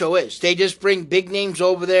Arabia show is. They just bring big names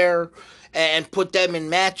over there and put them in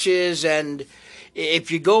matches. And if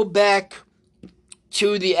you go back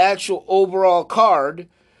to the actual overall card,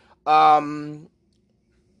 1,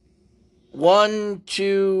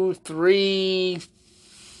 2, 3,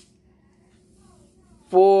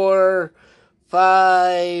 4,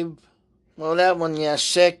 5. Well, that one,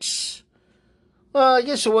 6. Well, I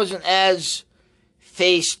guess it wasn't as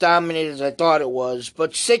face dominated as I thought it was,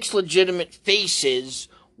 but 6 legitimate faces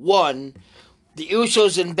won. The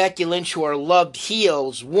Usos and Becky Lynch, who are loved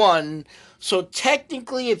heels, won. So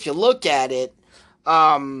technically, if you look at it,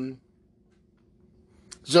 Zelina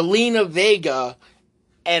Vega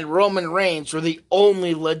and Roman Reigns were the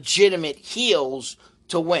only legitimate heels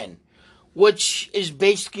to win, which is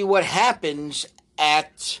basically what happens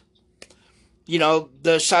at,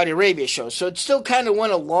 the Saudi Arabia show. So it still kind of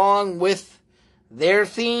went along with their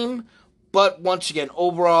theme, but once again,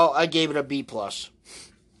 overall, I gave it a B+. Okay.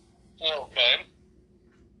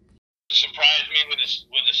 Surprised me with a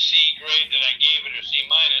C grade that I gave it, or C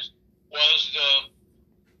minus, was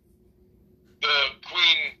the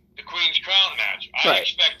Queen's Crown match. I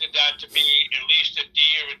expected that to be at least a D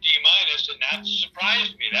or a D minus, and that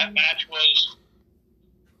surprised me. That match was,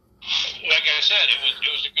 like I said, it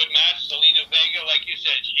was a good match. Zelina Vega, like you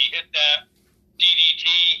said, she hit that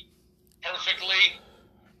DDT perfectly,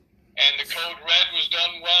 and the code red was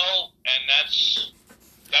done well, and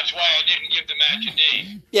that's why I didn't give the match a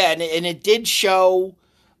D. Yeah, and it did show,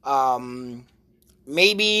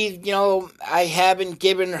 maybe, I haven't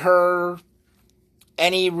given her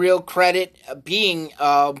any real credit being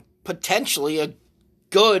potentially a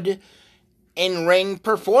good in-ring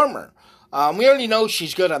performer. We already know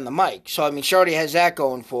she's good on the mic, so, I mean, she already has that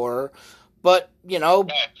going for her. But,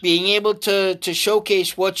 being able to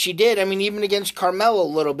showcase what she did, I mean, even against Carmella a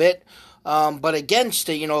little bit, but against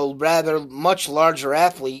a, rather much larger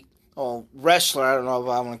athlete, or wrestler, I don't know if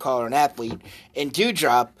I want to call her an athlete, in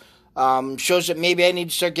Dewdrop, shows that maybe I need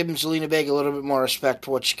to start giving Zelina Vega a little bit more respect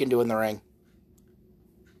for what she can do in the ring.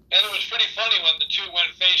 And it was pretty funny when the two went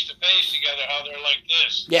face-to-face together, how they're like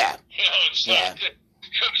this. Yeah. It's like, it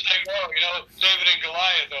was like, David and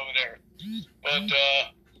Goliath over there. But,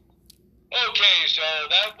 okay, so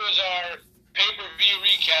that was our pay-per-view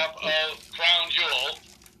recap of Crown Jewel.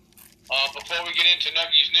 Before we get into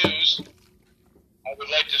Nuggy's news, I would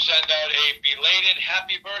like to send out a belated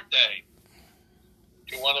happy birthday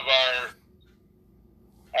to one of our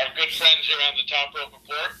good friends here on the Top Rope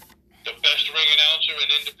Report, the best ring announcer in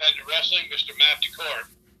independent wrestling, Mr. Matt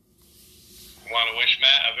DeCourt. I want to wish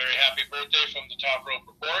Matt a very happy birthday from the Top Rope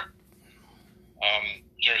Report.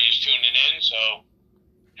 Sure he's tuning in, so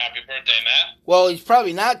happy birthday, Matt. Well, he's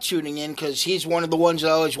probably not tuning in because he's one of the ones that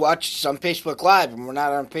always watches on Facebook Live, and we're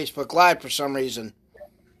not on Facebook Live for some reason.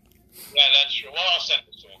 Yeah, that's true. Well, I'll send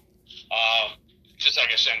it to him. Just like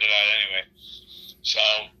I send it out anyway. So,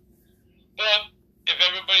 but if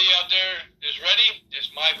everybody out there is ready,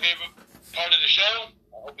 it's my favorite part of the show.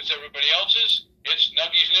 I hope it's everybody else's. It's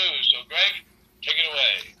Nuggy's News. So, Greg, take it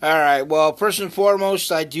away. All right. Well, first and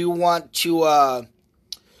foremost, I do want to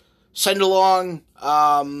send along.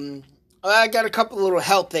 I got a couple of little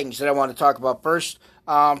health things that I want to talk about first.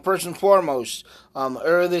 First and foremost,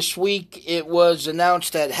 earlier this week, it was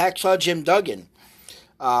announced that Hacksaw Jim Duggan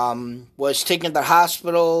was taken to the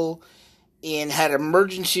hospital and had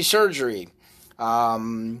emergency surgery.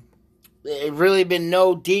 There really been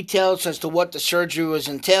no details as to what the surgery was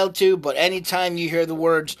entailed to, but anytime you hear the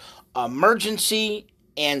words emergency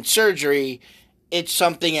and surgery, it's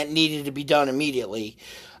something that needed to be done immediately.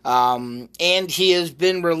 And he has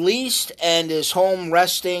been released and is home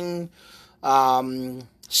resting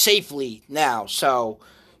safely now. So,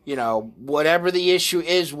 whatever the issue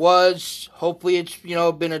was, hopefully it's,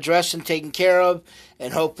 been addressed and taken care of,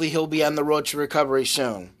 and hopefully he'll be on the road to recovery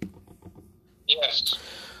soon. Yes.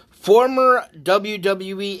 Former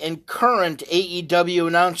WWE and current AEW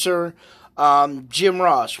announcer Jim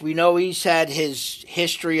Ross. We know he's had his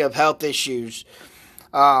history of health issues.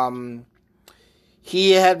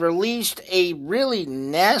 He had released a really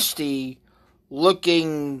nasty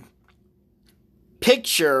looking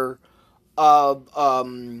picture of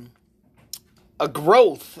a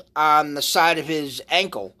growth on the side of his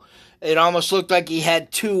ankle. It almost looked like he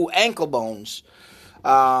had two ankle bones.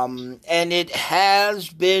 And it has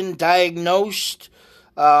been diagnosed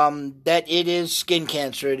that it is skin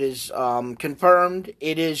cancer. It is confirmed.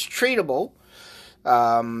 It is treatable.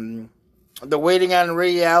 They're waiting on a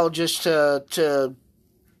radiologist to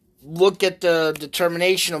look at the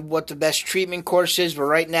determination of what the best treatment course is. But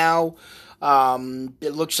right now,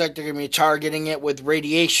 it looks like they're going to be targeting it with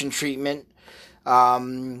radiation treatment.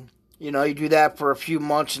 You do that for a few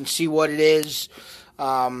months and see what it is.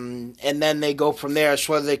 And then they go from there as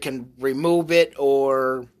to whether they can remove it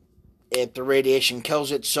or if the radiation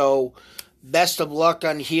kills it. So, best of luck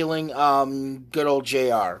on healing, good old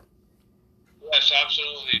JR. Yes,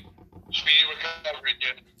 absolutely. Speedy recovery,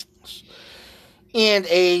 dude. And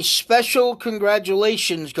a special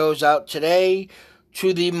congratulations goes out today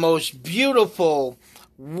to the most beautiful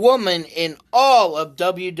woman in all of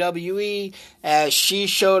WWE as she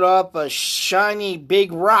showed up a shiny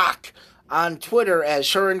big rock on Twitter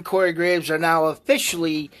as her and Corey Graves are now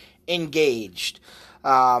officially engaged.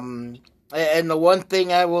 And the one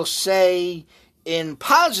thing I will say in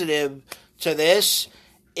positive to this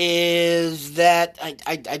is that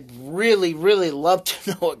I'd really, really love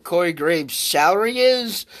to know what Corey Graves' salary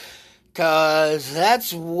is, because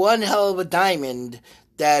that's one hell of a diamond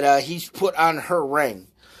that he's put on her ring.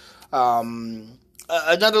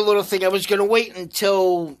 Another little thing, I was going to wait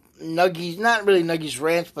until Nuggy's, not really Nuggy's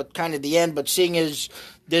rant, but kind of the end, but seeing as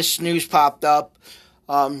this news popped up,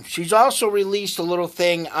 she's also released a little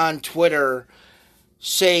thing on Twitter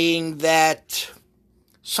saying that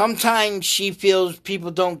sometimes she feels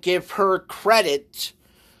people don't give her credit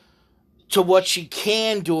to what she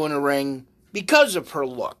can do in a ring because of her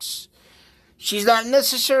looks. She's not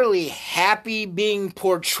necessarily happy being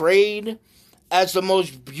portrayed as the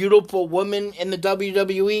most beautiful woman in the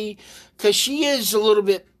WWE, because she is a little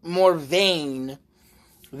bit more vain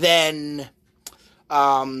than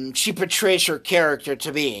she portrays her character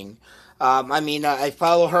to being. I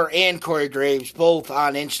follow her and Corey Graves both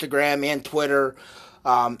on Instagram and Twitter.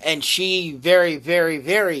 And she very, very,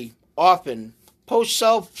 very often posts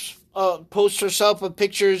herself with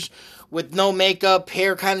pictures with no makeup,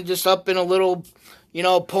 hair kind of just up in a little,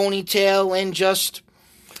 ponytail, and just,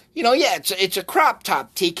 it's a crop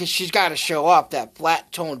top tee because she's got to show off that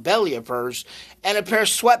flat toned belly of hers and a pair of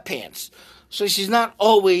sweatpants. So she's not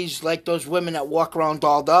always like those women that walk around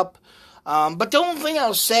dolled up. But the only thing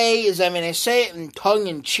I'll say is, I say it in tongue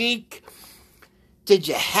in cheek. Did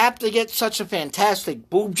you have to get such a fantastic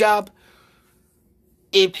boob job?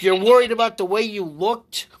 If you're worried about the way you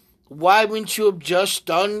looked, why wouldn't you have just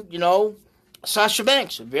done, Sasha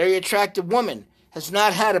Banks, a very attractive woman, has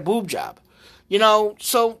not had a boob job.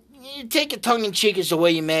 So you take it tongue in cheek as the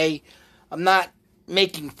way you may. I'm not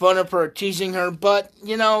making fun of her or teasing her, but,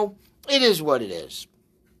 it is what it is.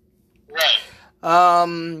 Right.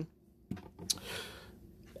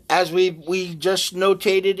 As we just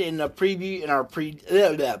notated in our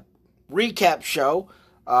recap show,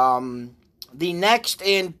 the next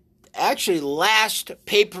and actually last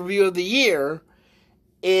pay-per-view of the year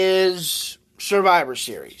is Survivor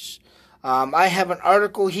Series. I have an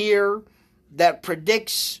article here that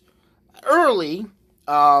predicts early.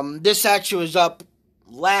 This actually was up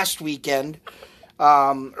last weekend.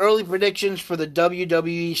 Early predictions for the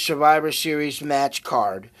WWE Survivor Series match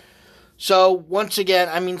card. So, once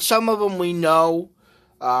again, some of them we know,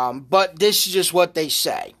 but this is just what they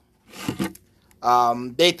say.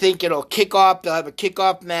 They think it'll kick off, they'll have a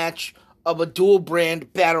kickoff match of a dual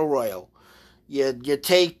brand battle royal. You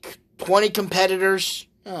take 20 competitors,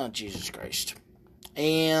 oh, Jesus Christ,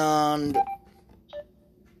 and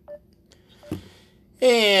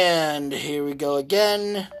here we go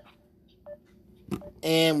again,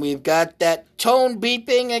 and we've got that tone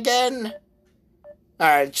beeping again.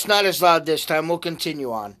 Alright, it's not as loud this time. We'll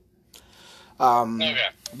continue on. Okay.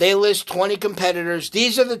 They list 20 competitors.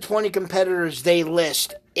 These are the 20 competitors they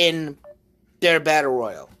list in their Battle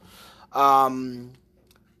Royal.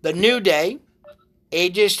 The New Day,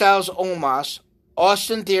 AJ Styles, Omos,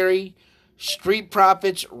 Austin Theory, Street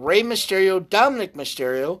Profits, Rey Mysterio, Dominic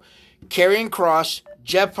Mysterio, Karrion Kross,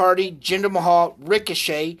 Jeff Hardy, Jinder Mahal,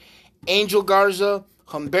 Ricochet, Angel Garza,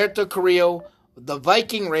 Humberto Carrillo, the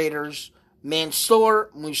Viking Raiders, Mansoor,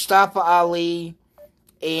 Mustafa Ali,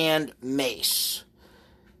 and Mace.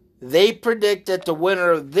 They predict that the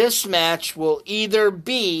winner of this match will either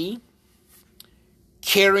be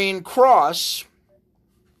Karrion Kross,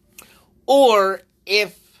 or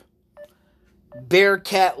if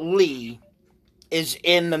Bearcat Lee is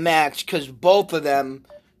in the match, because both of them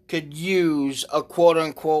could use a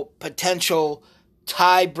quote-unquote potential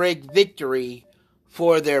tie-break victory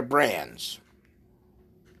for their brands.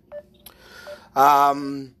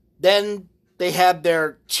 Then they have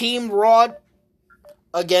their Team Raw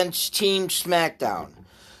against Team SmackDown.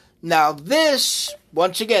 Now this,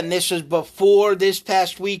 once again, this was before this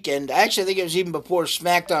past weekend. Actually, I think it was even before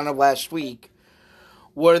SmackDown of last week,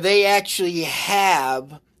 where they actually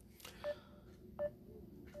have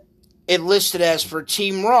it listed as for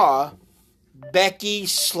Team Raw, Becky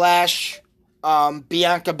 /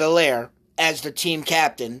 Bianca Belair as the team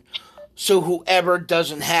captain. So whoever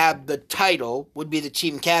doesn't have the title would be the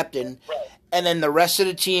team captain. And then the rest of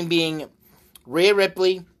the team being Rhea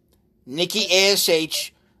Ripley, Nikki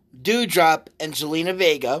ASH, Doudrop, and Zelina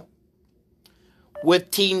Vega.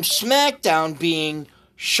 With Team SmackDown being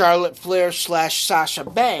Charlotte Flair / Sasha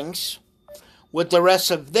Banks. With the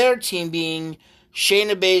rest of their team being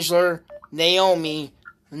Shayna Baszler, Naomi,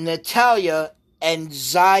 Natalya, and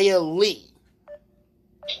Xia Li.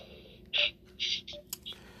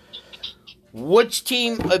 Which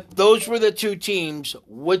team, if those were the two teams,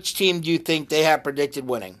 which team do you think they have predicted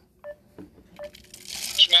winning?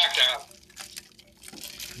 SmackDown.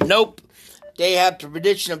 Nope. They have the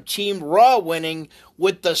prediction of Team Raw winning,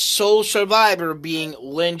 with the sole survivor being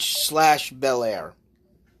Lynch / Belair.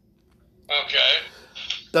 Okay.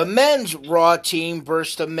 The men's Raw team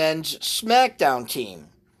versus the men's SmackDown team.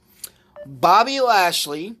 Bobby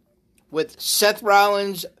Lashley with Seth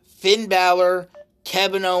Rollins, Finn Balor,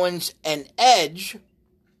 Kevin Owens, and Edge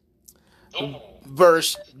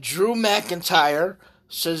versus Drew McIntyre,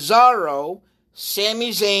 Cesaro,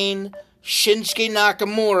 Sami Zayn, Shinsuke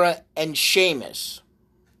Nakamura, and Sheamus.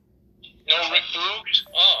 No Rick Boogs?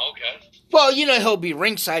 Oh, okay. Well, you know he'll be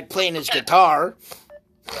ringside playing his guitar.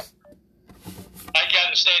 I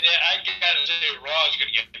gotta say Raw's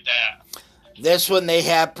gonna get that. This one they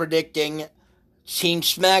have predicting Team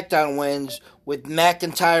SmackDown wins, with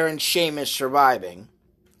McIntyre and Sheamus surviving.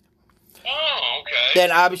 Oh, okay.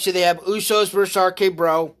 Then obviously they have Usos versus RK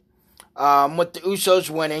Bro, with the Usos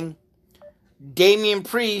winning. Damian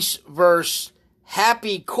Priest versus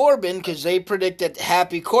Happy Corbin, because they predict that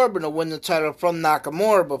Happy Corbin will win the title from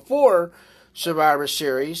Nakamura before Survivor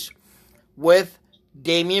Series, with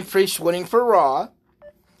Damian Priest winning for Raw.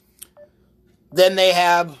 Then they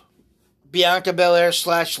have Bianca Belair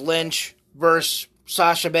 / Lynch versus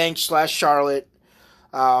Sasha Banks / Charlotte.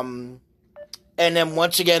 And then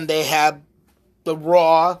once again they have the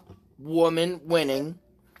Raw woman winning.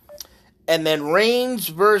 And then Reigns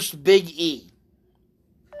versus Big E.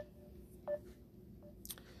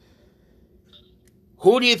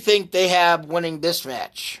 Who do you think they have winning this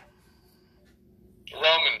match?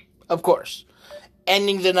 Roman. Of course.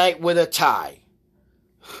 Ending the night with a tie.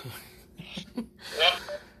 Yep.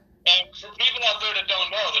 And for people out there that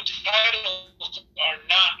don't know, the titles are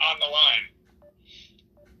not on the line.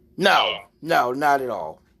 No, not at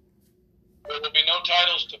all. There will be no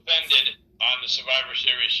titles defended on the Survivor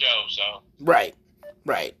Series show, so. Right.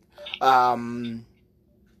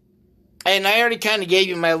 And I already kind of gave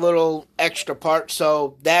you my little extra part,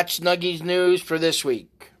 so that's Nuggies News for this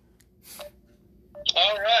week.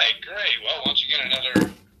 All right, great. Well, once again, another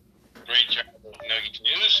great job of Nuggies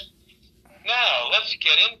News. Now, let's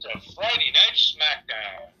get into Friday Night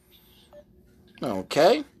SmackDown.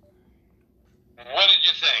 Okay. What did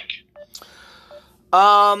you think?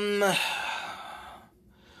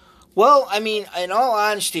 Well, I mean, in all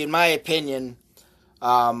honesty, in my opinion, it's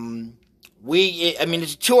a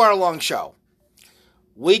 2-hour long show.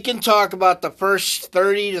 We can talk about the first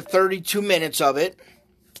 30 to 32 minutes of it,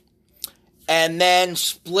 and then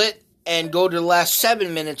split and go to the last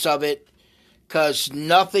 7 minutes of it, because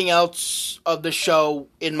nothing else of the show,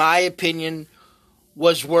 in my opinion,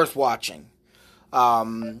 was worth watching.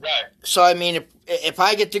 Right. So, I mean, if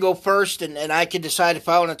I get to go first and I can decide if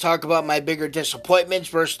I want to talk about my bigger disappointments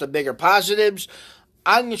versus the bigger positives,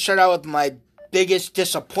 I'm going to start out with my biggest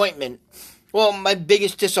disappointment. Well, my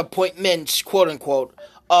biggest disappointments, quote-unquote,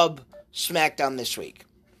 of SmackDown this week.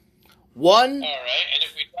 One... All right, and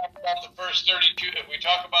if we talk about the first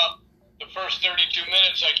 32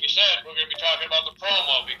 minutes, like you said, we're going to be talking about the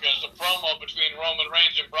promo, because the promo between Roman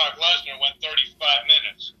Reigns and Brock Lesnar went 35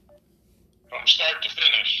 minutes. From start to finish.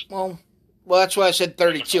 Well, that's why I said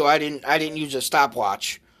 32. I didn't use a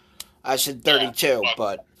stopwatch. I said 32,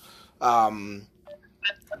 but yeah, I'll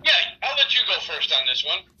let you go first on this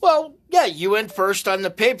one. Well, yeah, you went first on the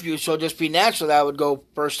pay-per-view, so it'll just be natural that I would go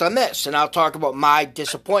first on this, and I'll talk about my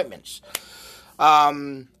disappointments.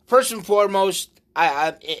 First and foremost,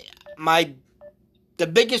 the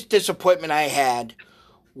biggest disappointment I had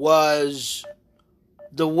was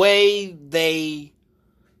the way they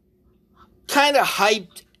kind of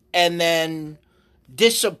hyped and then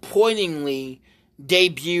disappointingly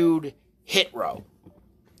debuted Hit Row.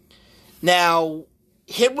 Now,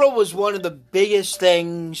 Hit Row was one of the biggest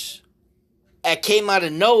things that came out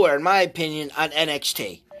of nowhere, in my opinion, on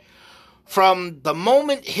NXT. From the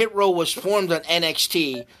moment Hit Row was formed on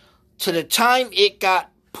NXT to the time it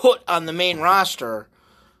got put on the main roster,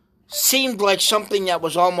 seemed like something that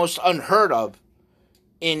was almost unheard of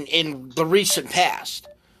in the recent past.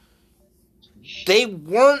 They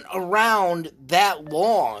weren't around that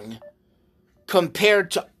long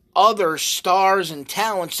compared to other stars and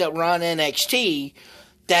talents that were on NXT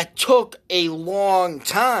that took a long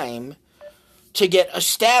time to get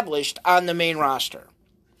established on the main roster.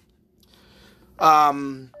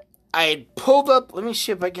 I had pulled up, let me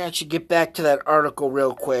see if I can actually get back to that article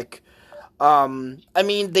real quick. They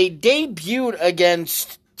debuted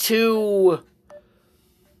against two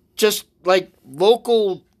just like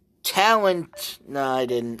local talent. No, I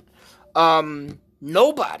didn't.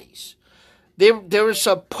 Nobodies. They were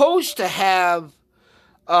supposed to have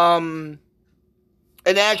an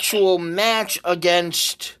actual match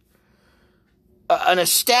against an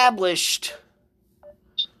established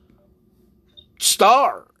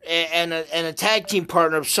star and a tag team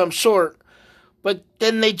partner of some sort, but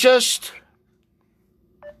then they just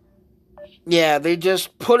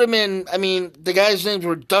put him in. I mean, the guys' names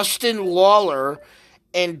were Dustin Lawler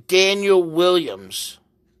and Daniel Williams.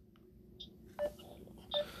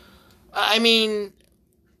 I mean,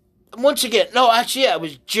 once again, it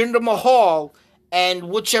was Jinder Mahal and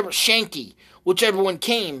Shanky, whichever one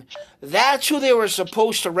came. That's who they were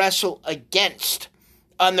supposed to wrestle against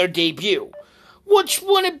on their debut.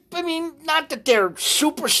 Not that they're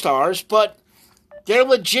superstars, but they're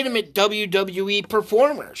legitimate WWE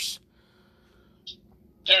performers.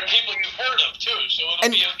 They're people you've heard of, too, so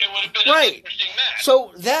it would have been an interesting match.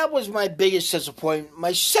 So that was my biggest disappointment.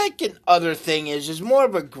 My second other thing is more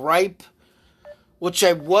of a gripe, which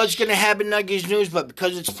I was going to have in Nuggies News, but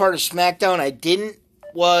because it's part of SmackDown, I didn't,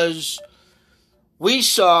 was we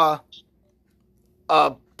saw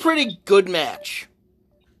a pretty good match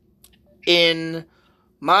in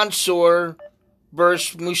Mansoor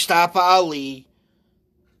versus Mustafa Ali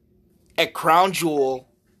at Crown Jewel,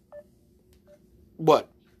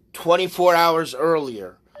 24 hours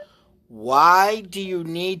earlier. Why do you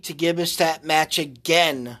need to give us that match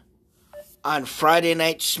again on Friday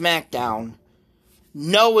Night SmackDown,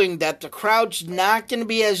 knowing that the crowd's not going to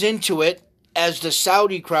be as into it as the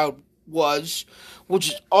Saudi crowd was, which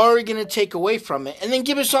is already going to take away from it, and then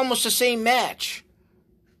give us almost the same match?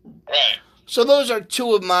 Right. So those are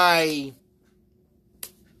two of my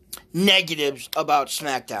negatives about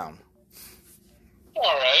SmackDown.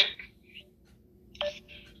 All right.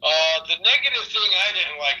 The negative thing I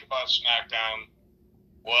didn't like about SmackDown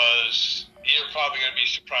was, you're probably going to be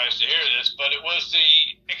surprised to hear this, but it was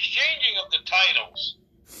the exchanging of the titles.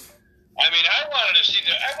 I mean, I wanted to see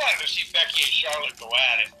Becky and Charlotte go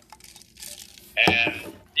at it.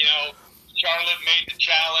 And, Charlotte made the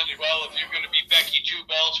challenge, well, if you're going to be Becky 2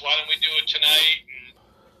 belts, why don't we do it tonight?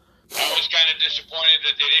 And I was kind of disappointed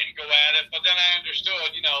that they didn't go at it, but then I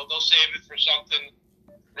understood, they'll save it for something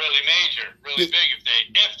really major, really big if they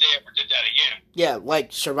ever did that again. Yeah,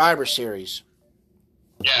 like Survivor Series.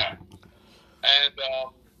 Yeah. And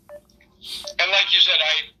like you said,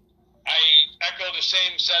 I echo the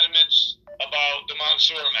same sentiments about the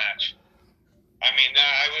Mansoor match. I mean,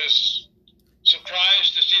 I was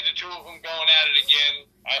surprised to see the two of them going at it again.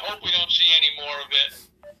 I hope we don't see any more of it.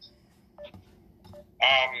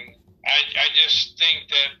 I just think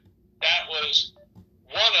that was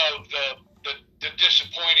one of the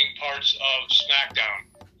disappointing parts of SmackDown.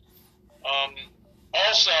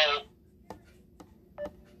 Also,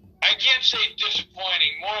 I can't say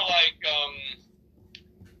disappointing, more like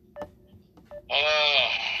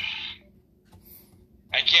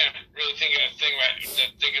I can't really think of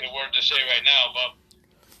the word to say right now, but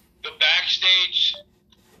the backstage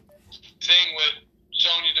thing with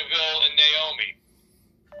Sonya Deville and Naomi.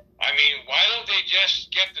 I mean, why don't they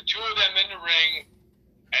just get the two of them in the ring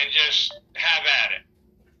and just have at it?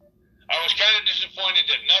 I was kind of disappointed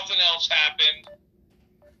that nothing else happened.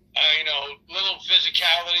 Little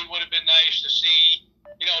physicality would have been nice to see,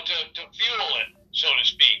 to fuel it, so to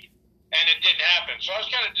speak. And it didn't happen. So I was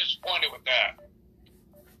kind of disappointed with that.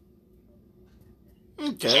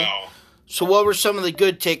 Okay. So what were some of the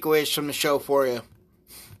good takeaways from the show for you?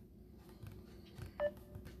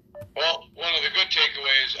 Well, one of the good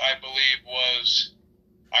takeaways, I believe, was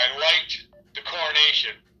I liked the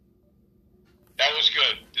coronation. That was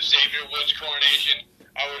good. The Xavier Woods coronation.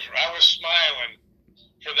 I was smiling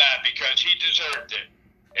for that because he deserved it.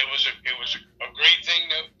 It was a great thing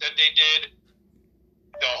that they did.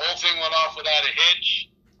 The whole thing went off without a hitch.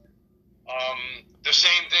 The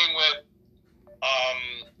same thing with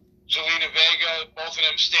Zelina Vega, both of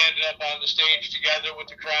them standing up on the stage together with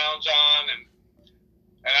the crowns on, and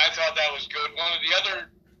I thought that was good. One of the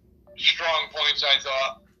other strong points I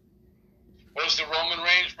thought was the Roman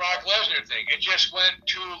Reigns Brock Lesnar thing. It just went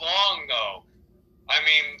too long, though. I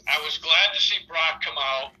mean, I was glad to see Brock come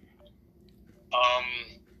out.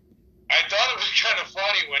 I thought it was kind of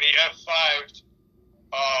funny when he F5'd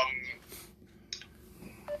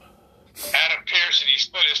Adam Pearce and he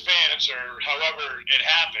split his pants, or however it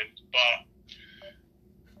happened, but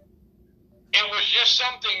it was just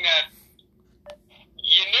something that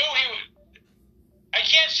you knew he was. I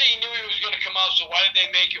can't say he knew he was going to come out, so why did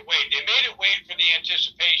they make it wait? They made it wait for the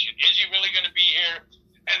anticipation. Is he really going to be here?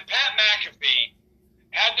 And Pat McAfee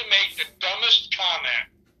had to make the dumbest comment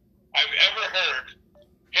I've ever heard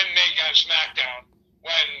him make on SmackDown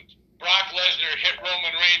when Brock Lesnar hit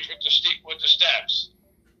Roman Reigns with the steps.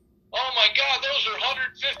 Oh my God, those are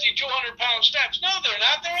 150, 200-pound steps. No, they're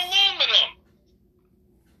not. They're aluminum.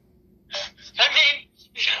 I mean,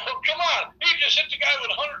 come on. He just hit the guy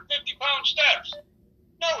with 150-pound steps.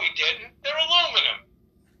 No, he didn't. They're aluminum.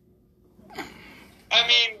 I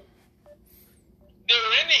mean, they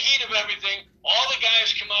were in the heat of everything. All the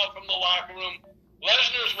guys come out from the locker room.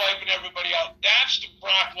 Lesnar's wiping everybody out. That's the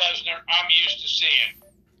Brock Lesnar I'm used to seeing.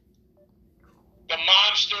 The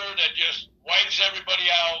monster that just wipes everybody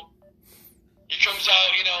out. He comes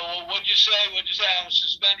out, well, what'd you say? I'm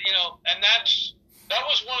suspended, and that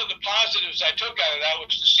was one of the positives I took out of that,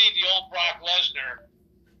 was to see the old Brock Lesnar,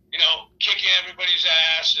 kicking everybody's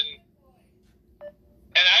ass, and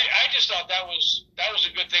I just thought that was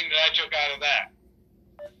a good thing that I took out of that.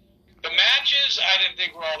 The matches I didn't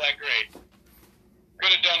think were all that great.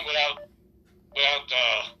 Could have done without,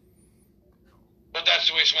 but that's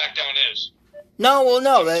the way SmackDown is. No,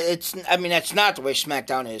 that's not the way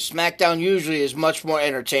SmackDown is. SmackDown usually is much more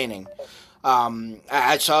entertaining.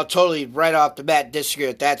 I saw totally right off the bat disagree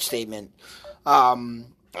with that statement.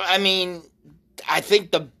 I think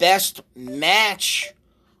the best match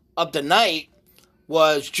of the night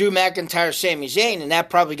was Drew McIntyre, Sami Zayn, and that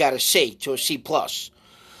probably got a C to a C+,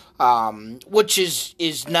 which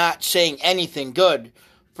is not saying anything good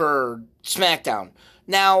for SmackDown.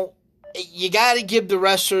 Now, you got to give the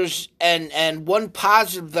wrestlers, and one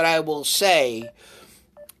positive that I will say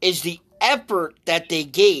is the effort that they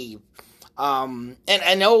gave. And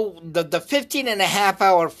I know the 15 and a half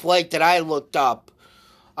hour flight that I looked up,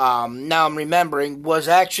 now I'm remembering, was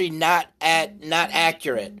actually not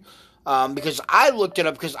accurate. Because I looked it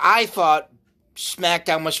up because I thought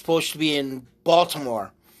SmackDown was supposed to be in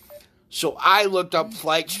Baltimore. So I looked up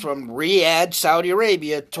flights from Riyadh, Saudi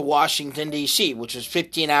Arabia to Washington, D.C., which was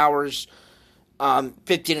 15 and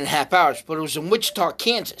a half hours. But it was in Wichita,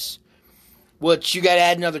 Kansas, which you got to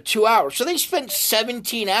add another 2 hours. So they spent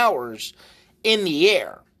 17 hours in the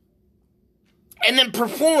air and then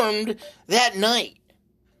performed that night.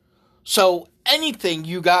 So anything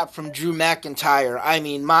you got from Drew McIntyre,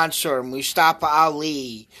 Mansoor, Mustafa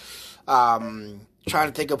Ali, trying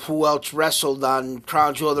to think of who else wrestled on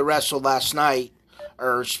Crown Jewel that wrestled last night,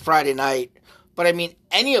 or Friday night. But,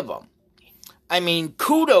 any of them.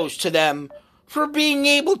 Kudos to them for being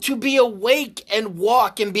able to be awake and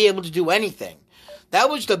walk and be able to do anything. That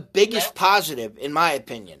was the biggest positive, in my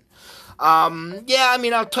opinion.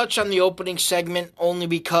 I'll touch on the opening segment only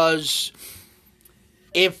because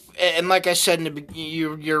and like I said in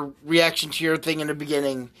your reaction to your thing in the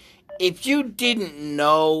beginning, if you didn't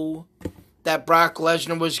know that Brock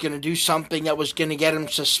Lesnar was going to do something that was going to get him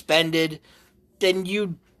suspended, then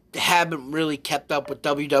you haven't really kept up with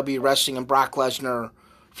WWE wrestling and Brock Lesnar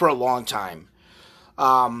for a long time.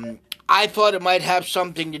 I thought it might have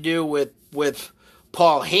something to do with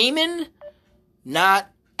Paul Heyman, not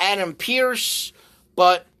Adam Pearce,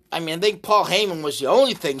 but I think Paul Heyman was the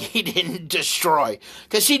only thing he didn't destroy,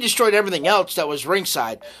 because he destroyed everything else that was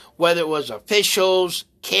ringside, whether it was officials,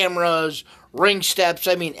 cameras, ring steps,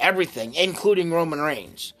 everything, including Roman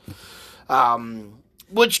Reigns.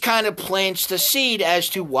 Which kind of plants the seed as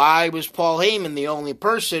to why was Paul Heyman the only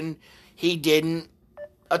person he didn't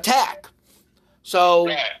attack. So,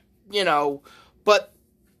 Right. But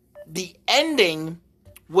the ending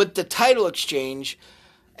with the title exchange,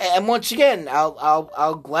 and once again,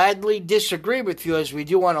 I'll gladly disagree with you as we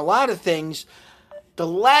do on a lot of things. The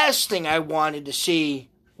last thing I wanted to see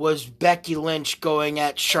was Becky Lynch going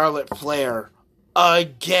at Charlotte Flair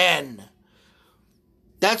again.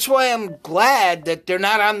 That's why I'm glad that they're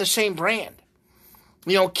not on the same brand.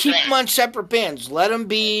 Keep them on separate bands. Let them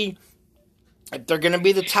be, if they're going to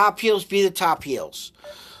be the top heels, be the top heels.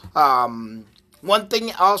 One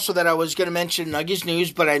thing also that I was going to mention in Nuggies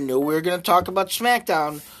News, but I knew we were going to talk about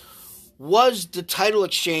SmackDown, was the title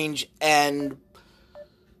exchange and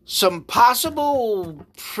some possible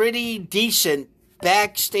pretty decent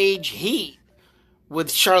backstage heat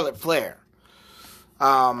with Charlotte Flair.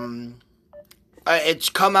 It's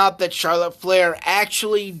come out that Charlotte Flair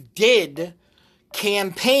actually did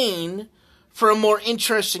campaign for a more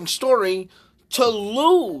interesting story to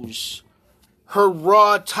lose her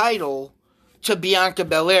Raw title to Bianca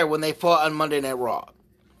Belair when they fought on Monday Night Raw.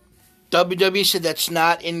 WWE said that's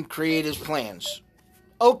not in creative plans.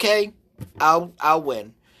 Okay, I'll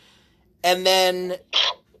win. And then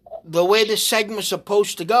the way the segment was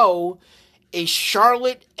supposed to go is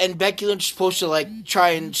Charlotte and Becky Lynch supposed to try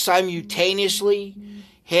and simultaneously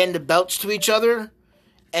hand the belts to each other,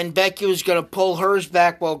 and Becky was going to pull hers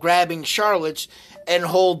back while grabbing Charlotte's and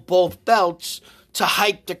hold both belts to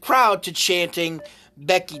hype the crowd to chanting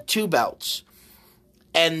Becky 2 belts.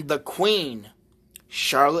 And the Queen,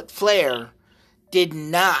 Charlotte Flair, did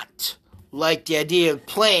not like the idea of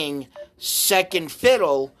playing second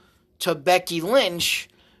fiddle to Becky Lynch,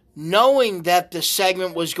 knowing that the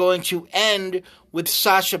segment was going to end with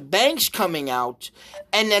Sasha Banks coming out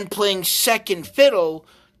and then playing second fiddle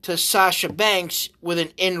to Sasha Banks with an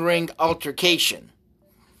in-ring altercation.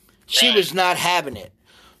 She was not having it.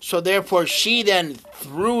 So therefore, she then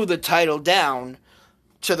threw the title down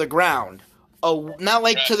to the ground. Oh, not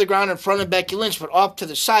to the ground in front of Becky Lynch, but off to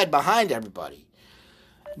the side behind everybody.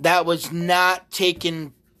 That was not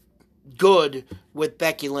taken good with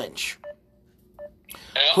Becky Lynch.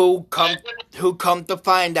 Who come to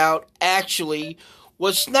find out actually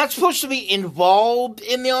was not supposed to be involved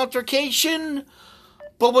in the altercation,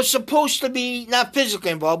 but was supposed to be not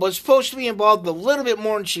physically involved, but was supposed to be involved a little bit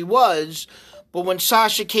more than she was. But when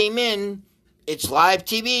Sasha came in, it's live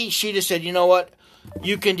TV, she just said, you know what,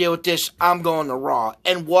 you can deal with this, I'm going to Raw,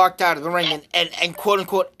 and walked out of the ring and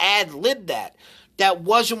quote-unquote ad-libbed that. That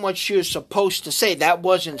wasn't what she was supposed to say. That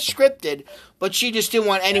wasn't scripted, but she just didn't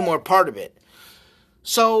want any more part of it.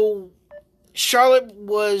 So, Charlotte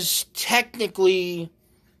was technically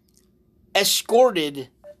escorted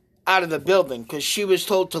out of the building because she was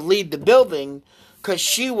told to leave the building because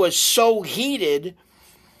she was so heated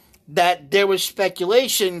that there was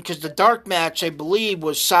speculation, because the dark match, I believe,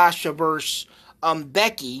 was Sasha versus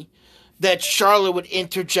Becky, that Charlotte would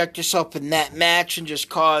interject herself in that match and just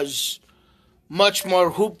cause much more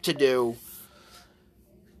hoop to do.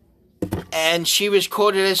 And she was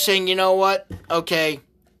quoted as saying, you know what, okay,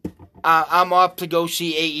 I'm off to go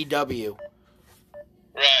see AEW.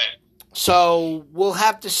 Right. So we'll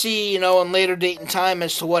have to see, in later date and time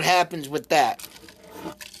as to what happens with that.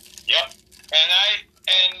 Yep.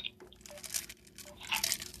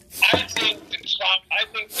 I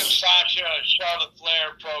think the Sasha Charlotte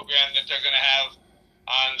Flair program that they're going to have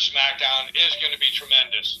on SmackDown is going to be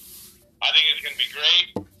tremendous. I think it's going to be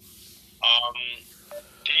great.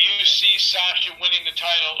 Do you see Sasha winning the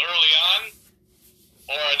title early on,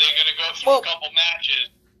 or are they going to go through a couple matches?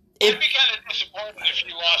 I'd be kind of disappointed if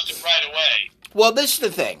she lost it right away. Well, this is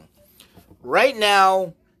the thing. Right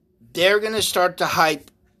now, they're going to start to hype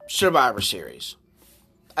Survivor Series.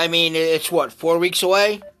 I mean, it's 4 weeks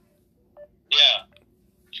away? Yeah.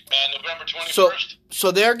 November 21st.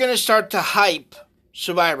 So they're going to start to hype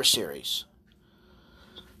Survivor Series.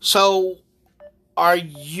 So, are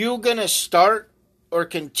you going to start or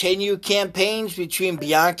continue campaigns between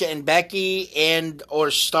Bianca and Becky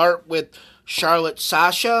or start with Charlotte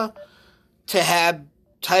Sasha to have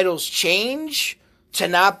titles change, to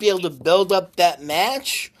not be able to build up that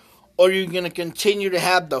match? Or are you going to continue to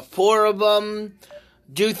have the four of them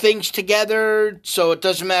do things together so it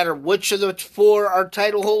doesn't matter which of the four are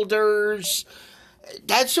title holders?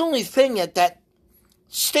 That's the only thing that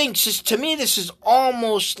stinks. Is, to me, this is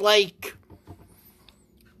almost like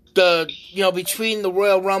between the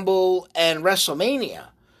Royal Rumble and WrestleMania.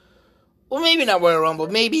 Well, maybe not Royal Rumble,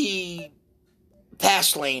 maybe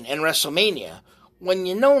Fastlane and WrestleMania, when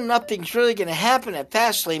you know nothing's really going to happen at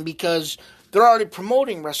Fastlane because they're already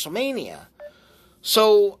promoting WrestleMania.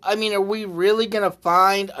 So, I mean, are we really going to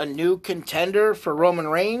find a new contender for Roman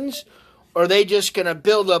Reigns? Or are they just going to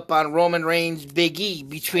build up on Roman Reigns, Big E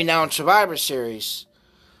between now and Survivor Series?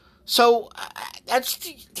 So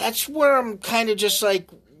that's where I'm kind of just like,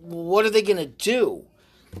 what are they going to do?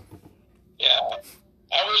 Yeah.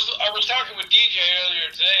 I was talking with DJ earlier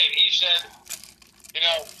today, and he said,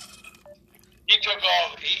 he took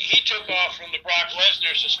off from the Brock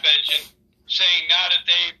Lesnar suspension, saying now that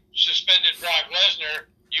they suspended Brock Lesnar,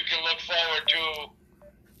 you can look forward to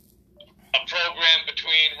a program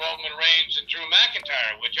between Roman Reigns and Drew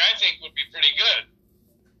McIntyre, which I think would be pretty good.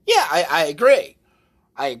 Yeah, I agree.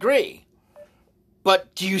 I agree.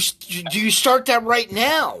 But do you start that right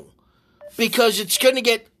now? Because it's going to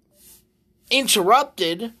get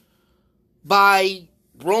interrupted by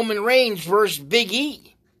Roman Reigns versus Big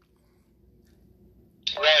E.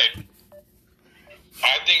 Right.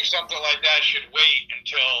 I think something like that should wait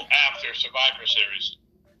until after Survivor Series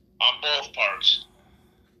on both parts,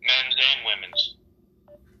 men's and women's.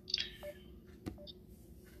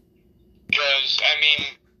 Because,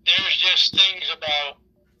 there's just things about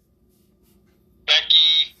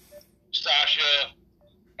Becky,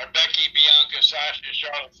 Bianca, Sasha,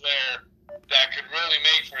 Charlotte Flair that could really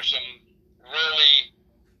make for some really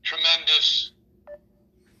tremendous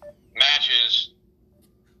matches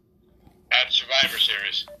at Survivor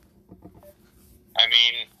Series.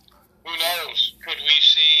 Who knows? Could we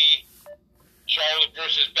see Charlotte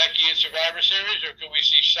versus Becky in Survivor Series, or could we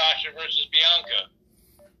see Sasha versus Bianca?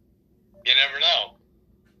 You never know.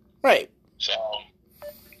 Right. So,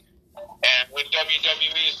 and what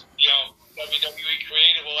WWE's, WWE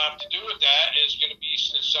Creative will have to do with that is going to be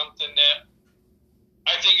something that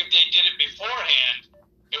I think if they did it beforehand,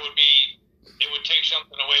 it would take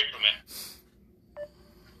something away from it.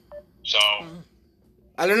 So,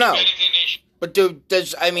 I don't know. Anything they should. But do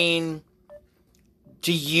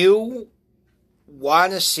you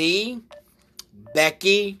want to see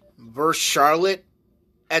Becky versus Charlotte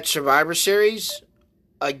at Survivor Series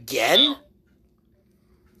again?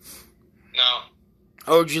 No.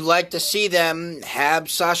 Or would you like to see them have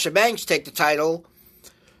Sasha Banks take the title?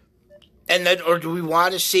 And then, or do we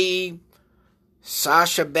want to see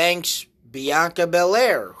Sasha Banks, Bianca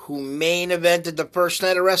Belair, who main evented the first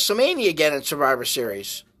night of WrestleMania again in Survivor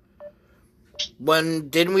Series? When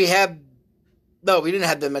didn't we have? No, we didn't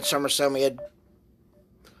have them at SummerSlam. We had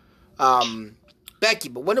Becky,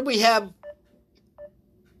 but when did we have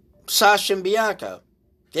Sasha and Bianca?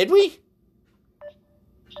 Did we?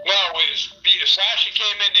 No, Sasha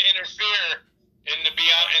came in to interfere in the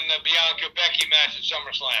Bianca Becky match at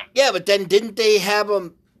SummerSlam. Yeah, but then didn't they have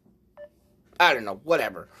them? I don't know.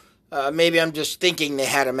 Whatever. Maybe I'm just thinking they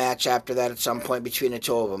had a match after that at some point between the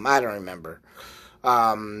two of them. I don't remember.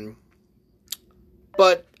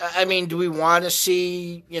 But, do we want to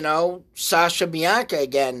see, Sasha Bianca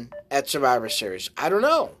again at Survivor Series? I don't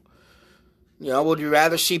know. Would you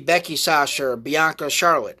rather see Becky, Sasha, or Bianca,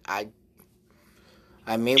 Charlotte?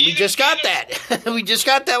 We just got that. We just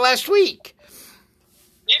got that last week.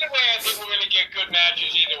 Either way, I think we're going to get good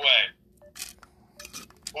matches either way.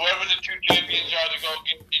 Whoever the two champions are to go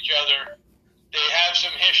against each other, they have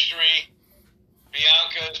some history.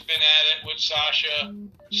 Bianca's been at it with Sasha.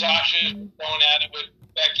 Sasha's going at it with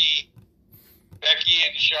Becky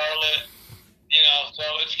and Charlotte. So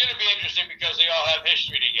it's going to be interesting because they all have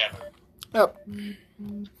history together. Yep.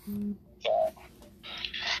 So,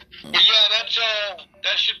 but yeah, that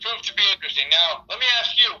should prove to be interesting. Now, let me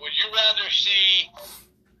ask you: would you rather see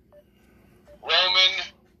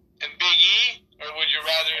Roman and Big E, or would you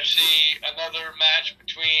rather see another match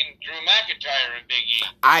between Drew McIntyre and Big E?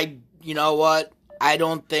 You know what? I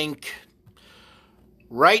don't think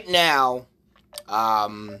right now.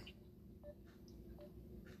 I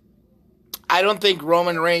don't think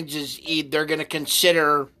Roman Reigns they're going to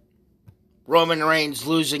consider Roman Reigns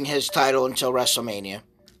losing his title until WrestleMania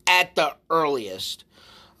at the earliest.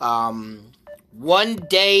 One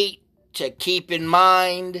date to keep in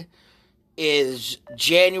mind is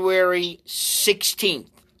January 16th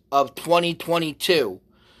of 2022.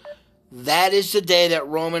 That is the day that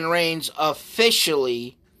Roman Reigns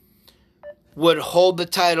officially would hold the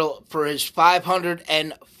title for his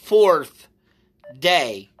 504th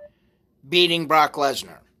day, beating Brock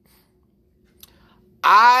Lesnar.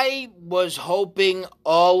 I was hoping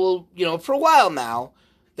for a while now,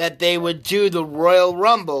 that they would do the Royal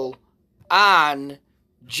Rumble on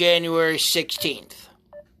January 16th.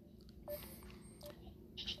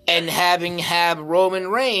 And have Roman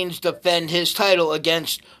Reigns defend his title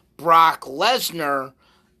against Brock Lesnar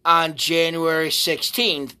on January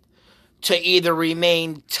 16th to either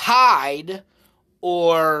remain tied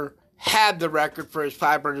or have the record for his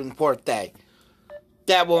 504th day.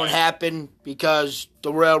 that won't happen because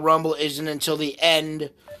the Royal Rumble isn't until the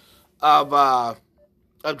end of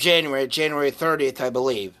January 30th, I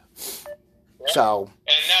believe. Yeah. So.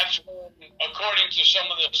 And that's when, according to some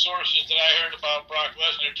of the sources that I heard about Brock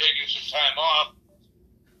Lesnar taking some time off,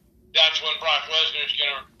 that's when Brock Lesnar is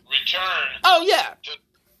going to return. Oh yeah.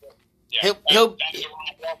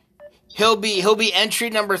 He'll be entry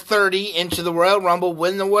number 30 into the Royal Rumble,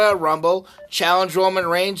 win the Royal Rumble, challenge Roman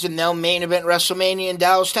Reigns, and they'll main event WrestleMania in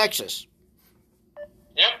Dallas, Texas.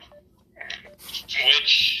 Yep.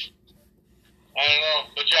 Which I don't know,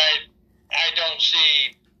 but I don't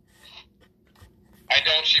see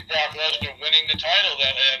Brock Lesnar winning the title.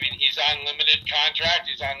 I mean, he's on limited contract.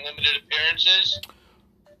 He's on limited appearances.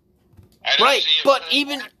 Right, but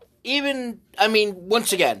even I mean,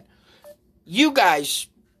 once again, you guys.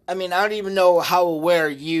 I mean, I don't even know how aware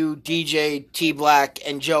you, DJ, T-Black,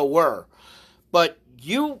 and Joe were. But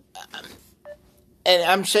you, and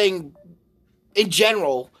I'm saying in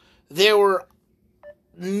general, there were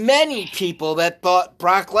many people that thought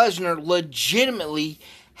Brock Lesnar legitimately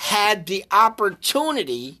had the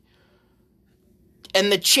opportunity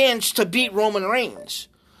and the chance to beat Roman Reigns.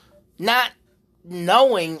 Not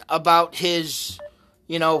knowing about his,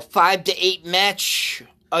 5 to 8 match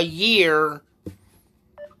a year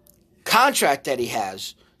contract that he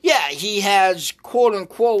has. Yeah, he has, quote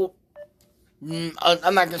unquote, I'm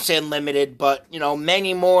not going to say unlimited, but,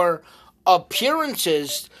 many more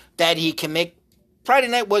appearances that he can make. Friday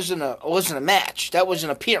night wasn't a match. That was an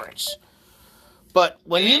appearance. But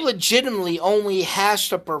when he legitimately only has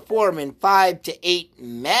to perform in 5 to 8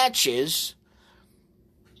 matches,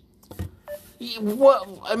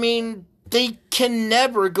 they can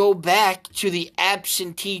never go back to the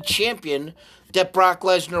absentee champion that Brock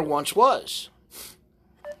Lesnar once was.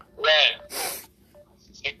 Right.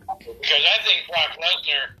 Because I think Brock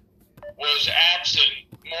Lesnar was absent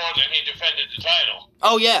more than he defended the title.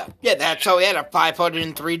 Oh, yeah. Yeah, that's how he had a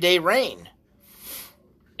 503-day reign.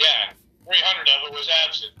 Yeah, 300 of it was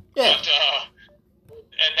absent. Yeah. But,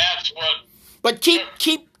 and that's what... But keep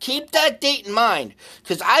that date in mind,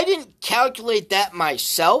 because I didn't calculate that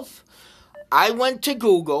myself. I went to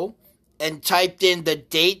Google and typed in the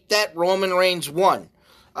date that Roman Reigns won.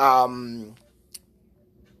 August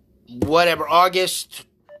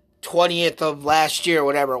 20th of last year,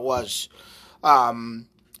 whatever it was. And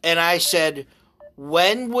I said,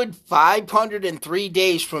 when would 503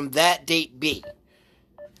 days from that date be?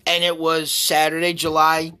 And it was Saturday,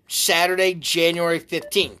 January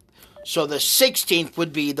 15th. So the 16th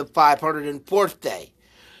would be the 504th day.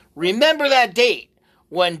 Remember that date.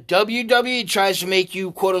 When WWE tries to make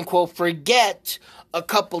you, quote-unquote, forget a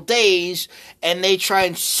couple days, and they try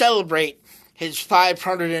and celebrate his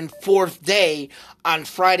 504th day on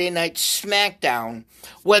Friday Night SmackDown,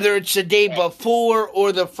 whether it's the day before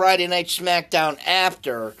or the Friday Night SmackDown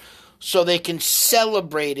after, so they can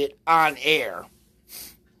celebrate it on air.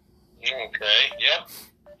 Okay, yep.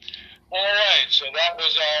 All right, so that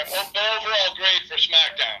was our overall grade for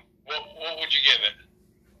SmackDown. What would you give it?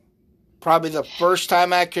 Probably the first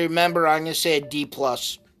time I can remember, I'm going to say a D+. Yep. I'll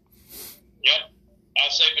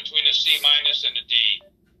say between a C- and a D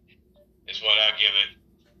is what I'll give it.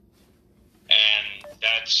 And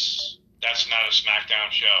that's not a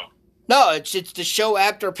SmackDown show. No, it's the show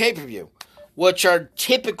after pay-per-view, which are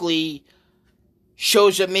typically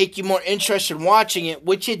shows that make you more interested in watching it,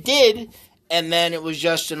 which it did, and then it was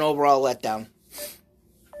just an overall letdown.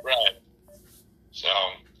 Right. So...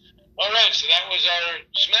 All right, so that was our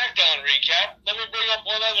SmackDown recap. Let me bring up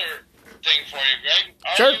one other thing for you, Greg.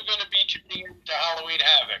 Are you going to be tuning into Halloween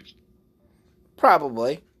Havoc?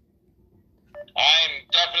 Probably. I'm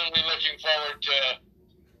definitely looking forward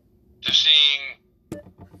to seeing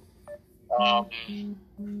Mandy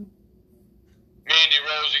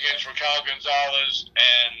Rose against Raquel Gonzalez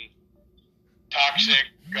and Toxic,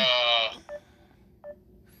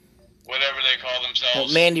 whatever they call themselves. Well,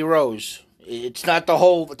 Mandy Rose. It's not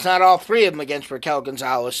all three of them against Raquel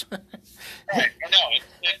Gonzalez. Right. No,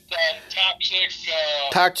 it's Toxic...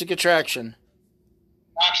 Toxic Attraction.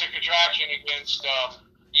 Toxic Attraction against Io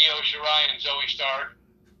Shirai and Zoe Stark,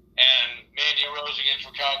 and Mandy Rose against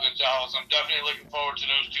Raquel Gonzalez. I'm definitely looking forward to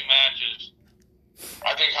those two matches.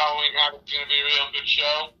 I think Halloween Havoc is going to be a real good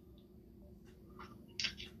show.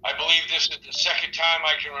 I believe this is the second time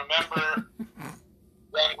I can remember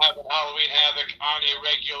them having Halloween Havoc on a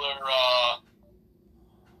regular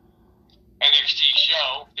NXT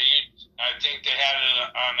show. I think they had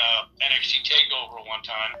it on NXT TakeOver one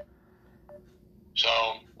time. So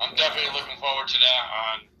I'm definitely looking forward to that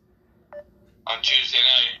on Tuesday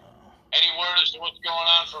night. Any word as to what's going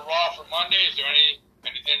on for Raw for Monday? Is there anything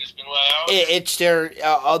everything has been let out? It's their,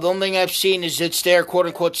 the only thing I've seen is it's their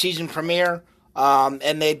quote-unquote season premiere,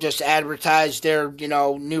 and they've just advertised their,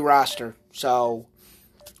 new roster. So,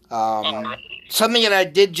 something that I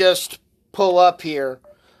did just pull up here,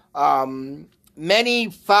 many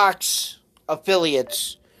Fox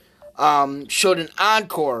affiliates showed an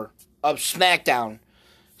encore of SmackDown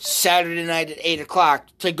Saturday night at 8 o'clock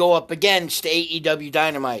to go up against AEW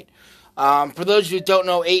Dynamite. For those who don't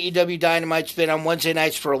know, AEW Dynamite's been on Wednesday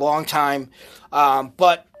nights for a long time,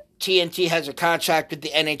 but TNT has a contract with the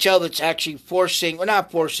NHL that's actually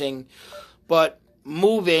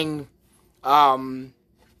moving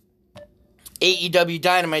AEW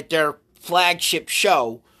Dynamite, their flagship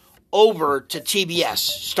show, over to TBS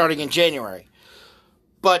starting in January.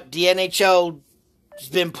 But the NHL has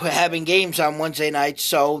been having games on Wednesday nights,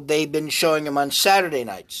 so they've been showing them on Saturday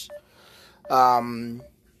nights. And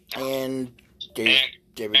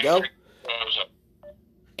there we go.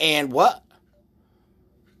 And what?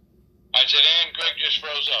 I said, and Greg just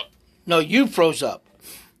froze up. No, you froze up.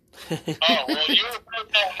 Oh, well, you were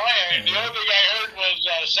frozen on my end. The only thing I heard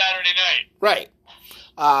was Saturday night. Right.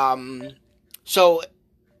 So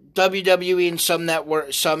WWE in some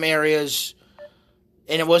areas,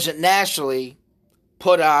 and it wasn't nationally,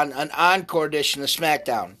 put on an encore edition of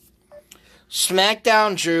SmackDown.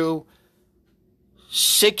 SmackDown drew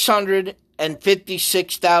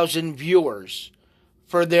 656,000 viewers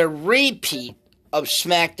for their repeat of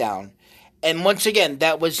SmackDown. And once again,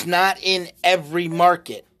 that was not in every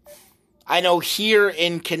market. I know here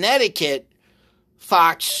in Connecticut,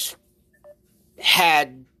 Fox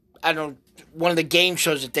had, one of the game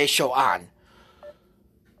shows that they show on.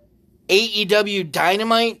 AEW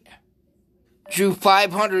Dynamite drew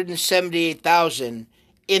 578,000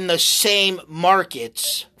 in the same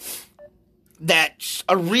markets that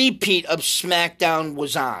a repeat of SmackDown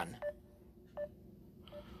was on.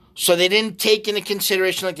 So they didn't take into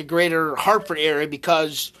consideration like the greater Hartford area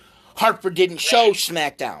because Hartford didn't show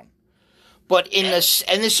SmackDown. But and this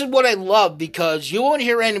is what I love because you won't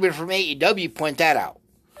hear anybody from AEW point that out.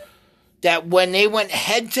 That when they went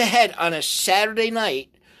head to head on a Saturday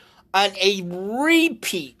night on a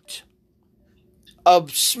repeat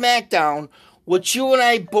of SmackDown, which you and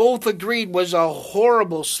I both agreed was a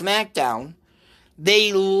horrible SmackDown,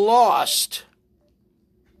 they lost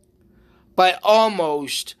by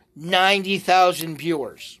almost 90,000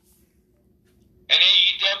 viewers. And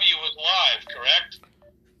AEW was live, correct?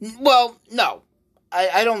 Well, no.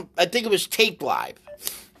 I think it was taped live.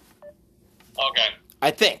 Okay.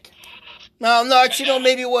 I think. No, actually, no,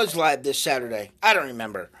 maybe it was live this Saturday. I don't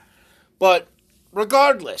remember. But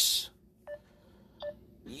regardless,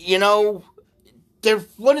 the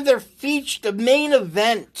main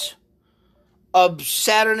event of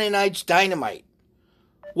Saturday night's Dynamite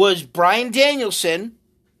was Bryan Danielson.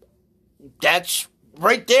 That's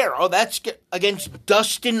right there. Oh, that's against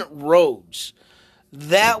Dustin Rhodes.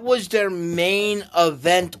 That was their main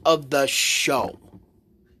event of the show.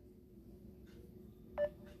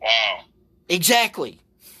 Wow. Exactly.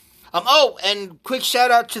 And quick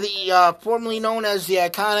shout out to the formerly known as the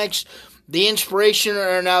Iconics. The Inspiration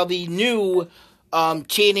are now the new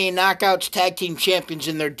TNA Knockouts Tag Team Champions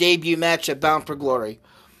in their debut match at Bound for Glory.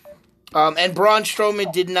 And Braun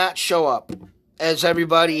Strowman did not show up, as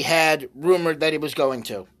everybody had rumored that he was going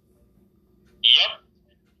to.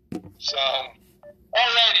 Yep. So,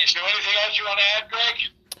 alrighty. So, anything else you want to add, Greg?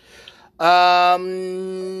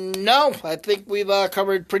 No. I think we've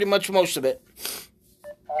covered pretty much most of it.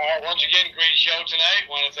 Once again, great show tonight.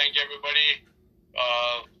 Want to thank everybody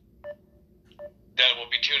that will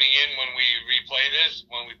be tuning in when we replay this,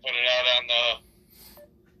 when we put it out on the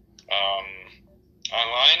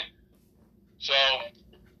online. So,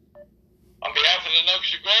 on behalf of the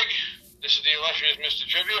Nugs to Greg, this is the illustrious Mr.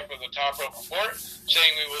 Trivia for the Top Rope Report,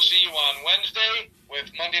 saying we will see you on Wednesday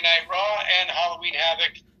with Monday Night Raw and Halloween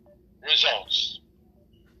Havoc results.